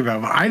talking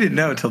about, but I didn't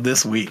know until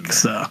this week.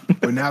 So,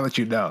 but now that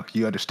you know,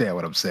 you understand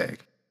what I'm saying.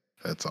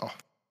 That's all.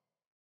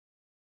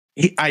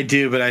 I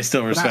do, but I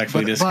still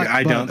respectfully disagree.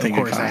 I don't think.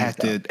 Of course, I have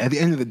to. At the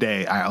end of the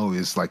day, I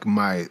always like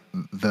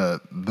the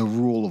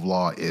rule of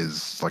law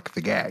is like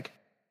the gag.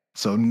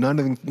 So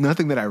nothing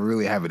that I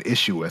really have an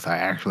issue with, I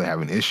actually have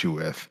an issue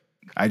with.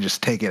 I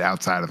just take it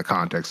outside of the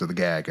context of the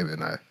gag, and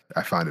then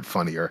I find it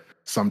funnier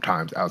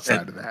sometimes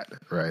outside of that.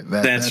 Right?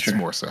 That's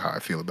more so how I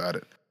feel about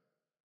it.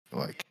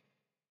 Like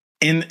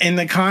in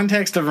the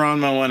context of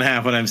Ranma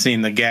 1/2, when I'm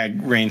seeing the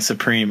gag reigns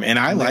supreme, and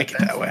I like it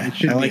that way.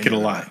 I like it a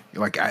lot.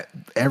 Like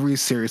every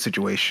serious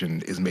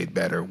situation is made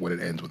better when it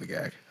ends with a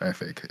gag, I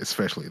think,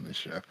 especially in this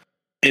show.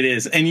 It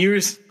is. And you were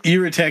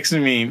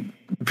texting me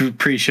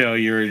pre-show.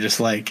 You're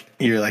like,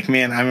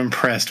 man, I'm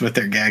impressed with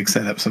their gag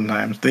setup.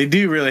 Sometimes they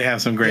do really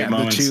have some great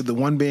moments. The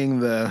one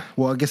being I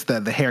guess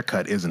the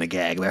haircut isn't a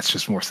gag. That's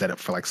just more set up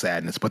for like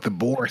sadness. But the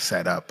boar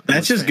setup,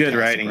 that's just good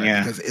writing, right?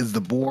 Yeah. Because is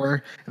the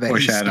boar that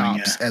he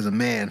stops as a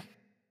man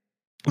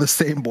the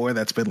same boy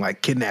that's been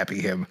like kidnapping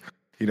him,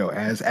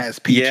 as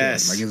Peach?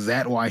 Yes. Like, is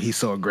that why he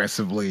so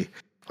aggressively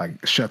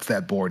like shuts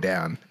that boar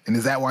down? And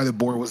is that why the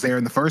boar was there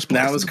in the first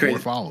place? That was crazy. The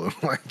boar followed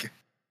him, like.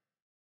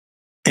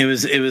 It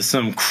was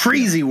some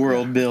crazy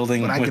world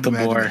building with the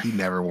boar. He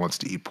never wants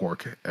to eat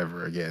pork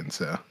ever again.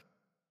 So,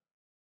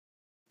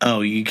 oh,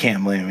 you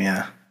can't blame him.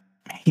 Yeah,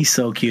 he's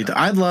so cute.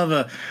 I'd love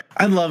a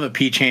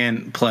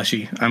P-chan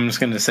plushie. I'm just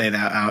going to say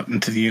that out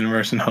into the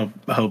universe and hope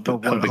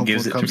it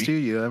gives it to me.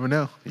 You never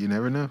know. You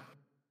never know.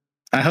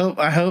 I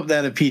hope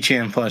that a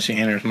P-chan plushie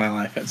enters my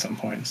life at some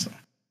point.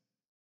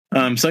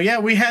 So yeah,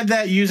 we had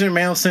that user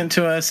mail sent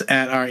to us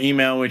at our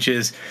email, which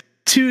is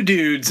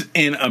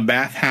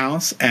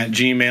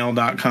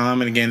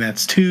 2dudesinAbathhouse@gmail.com. And again,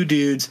 that's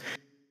 2dudesinAbathhouse,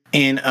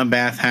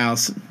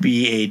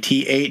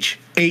 BATHHOUSE.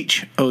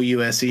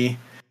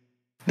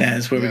 That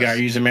is where we got our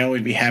user mail.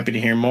 We'd be happy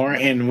to hear more.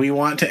 And we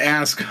want to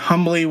ask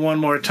humbly one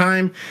more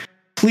time,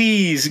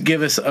 please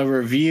give us a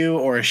review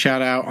or a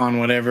shout out on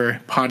whatever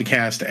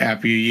podcast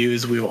app you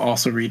use. We will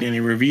also read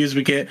any reviews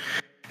we get.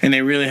 And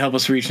they really help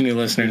us reach new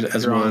listeners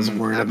as well as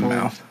word of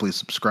mouth. Please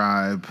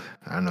subscribe.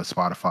 I don't know,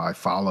 Spotify,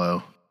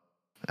 follow.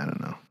 I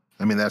don't know.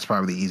 I mean, that's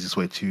probably the easiest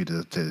way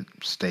to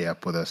stay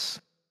up with us,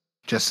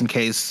 just in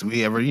case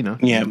we ever,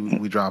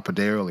 we drop a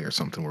day early or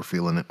something. We're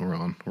feeling it. We're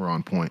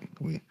on point.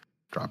 We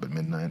drop at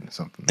midnight or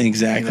something.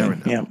 Exactly.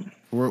 Yeah.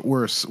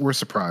 We're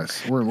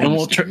surprised. We're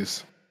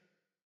mysterious.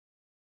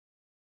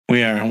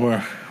 We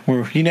are.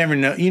 We're. You never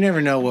know. You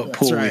never know what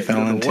pool we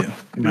fell into.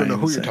 You don't know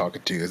who you're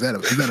talking to. Is that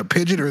a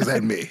pigeon or is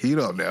that me? You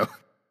don't know.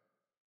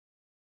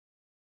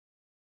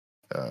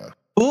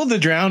 Pool the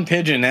drowned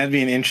pigeon. That'd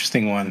be an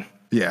interesting one.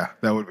 Yeah,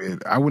 that would be.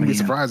 I wouldn't be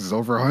surprised. It's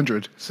over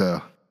 100.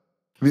 So,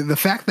 I mean, the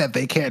fact that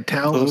they can't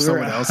tell if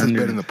someone else has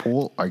been in the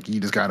pool, like you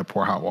just got to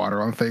pour hot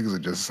water on things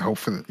and just hope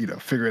for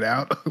figure it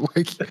out.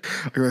 like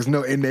there's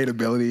no innate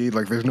ability.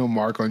 Like there's no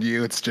mark on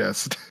you. It's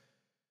just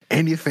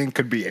anything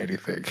could be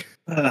anything.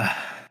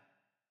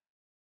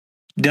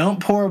 Don't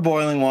pour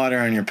boiling water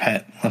on your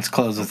pet. Let's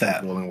close with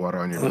that. Boiling water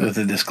on your pet. With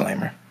a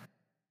disclaimer.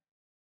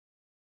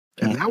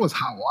 And that was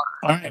hot water.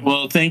 All right.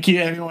 Well, thank you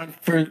everyone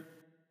for.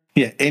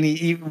 Yeah,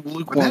 even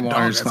lukewarm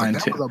water is fine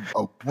too. That was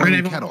a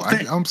boiling kettle.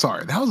 I'm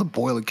sorry. That was a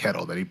boiling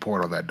kettle that he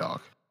poured on that dog.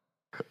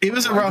 It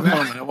was a rough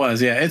moment. It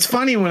was, yeah. It's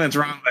funny when it's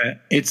wrong,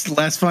 but it's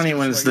less funny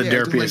when it's the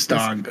derpiest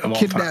dog of all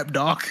time. Kidnapped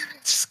dog.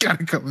 Just got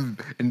to come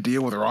and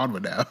deal with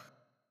Ranma now.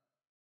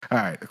 All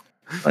right.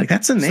 Like,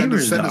 that's a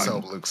neighbor's dog. Send us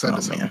home, Luke. Send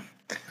us home.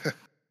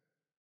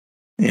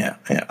 Yeah.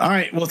 All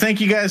right. Well, thank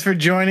you guys for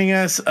joining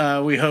us.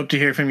 We hope to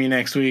hear from you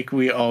next week.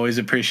 We always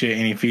appreciate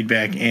any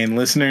feedback and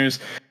listeners.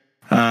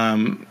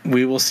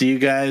 We will see you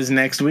guys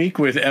next week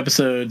with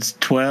episodes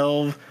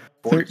 12,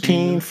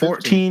 13,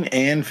 14,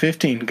 and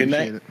 15. Good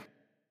night.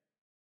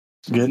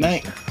 Good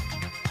night.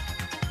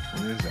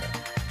 What is that?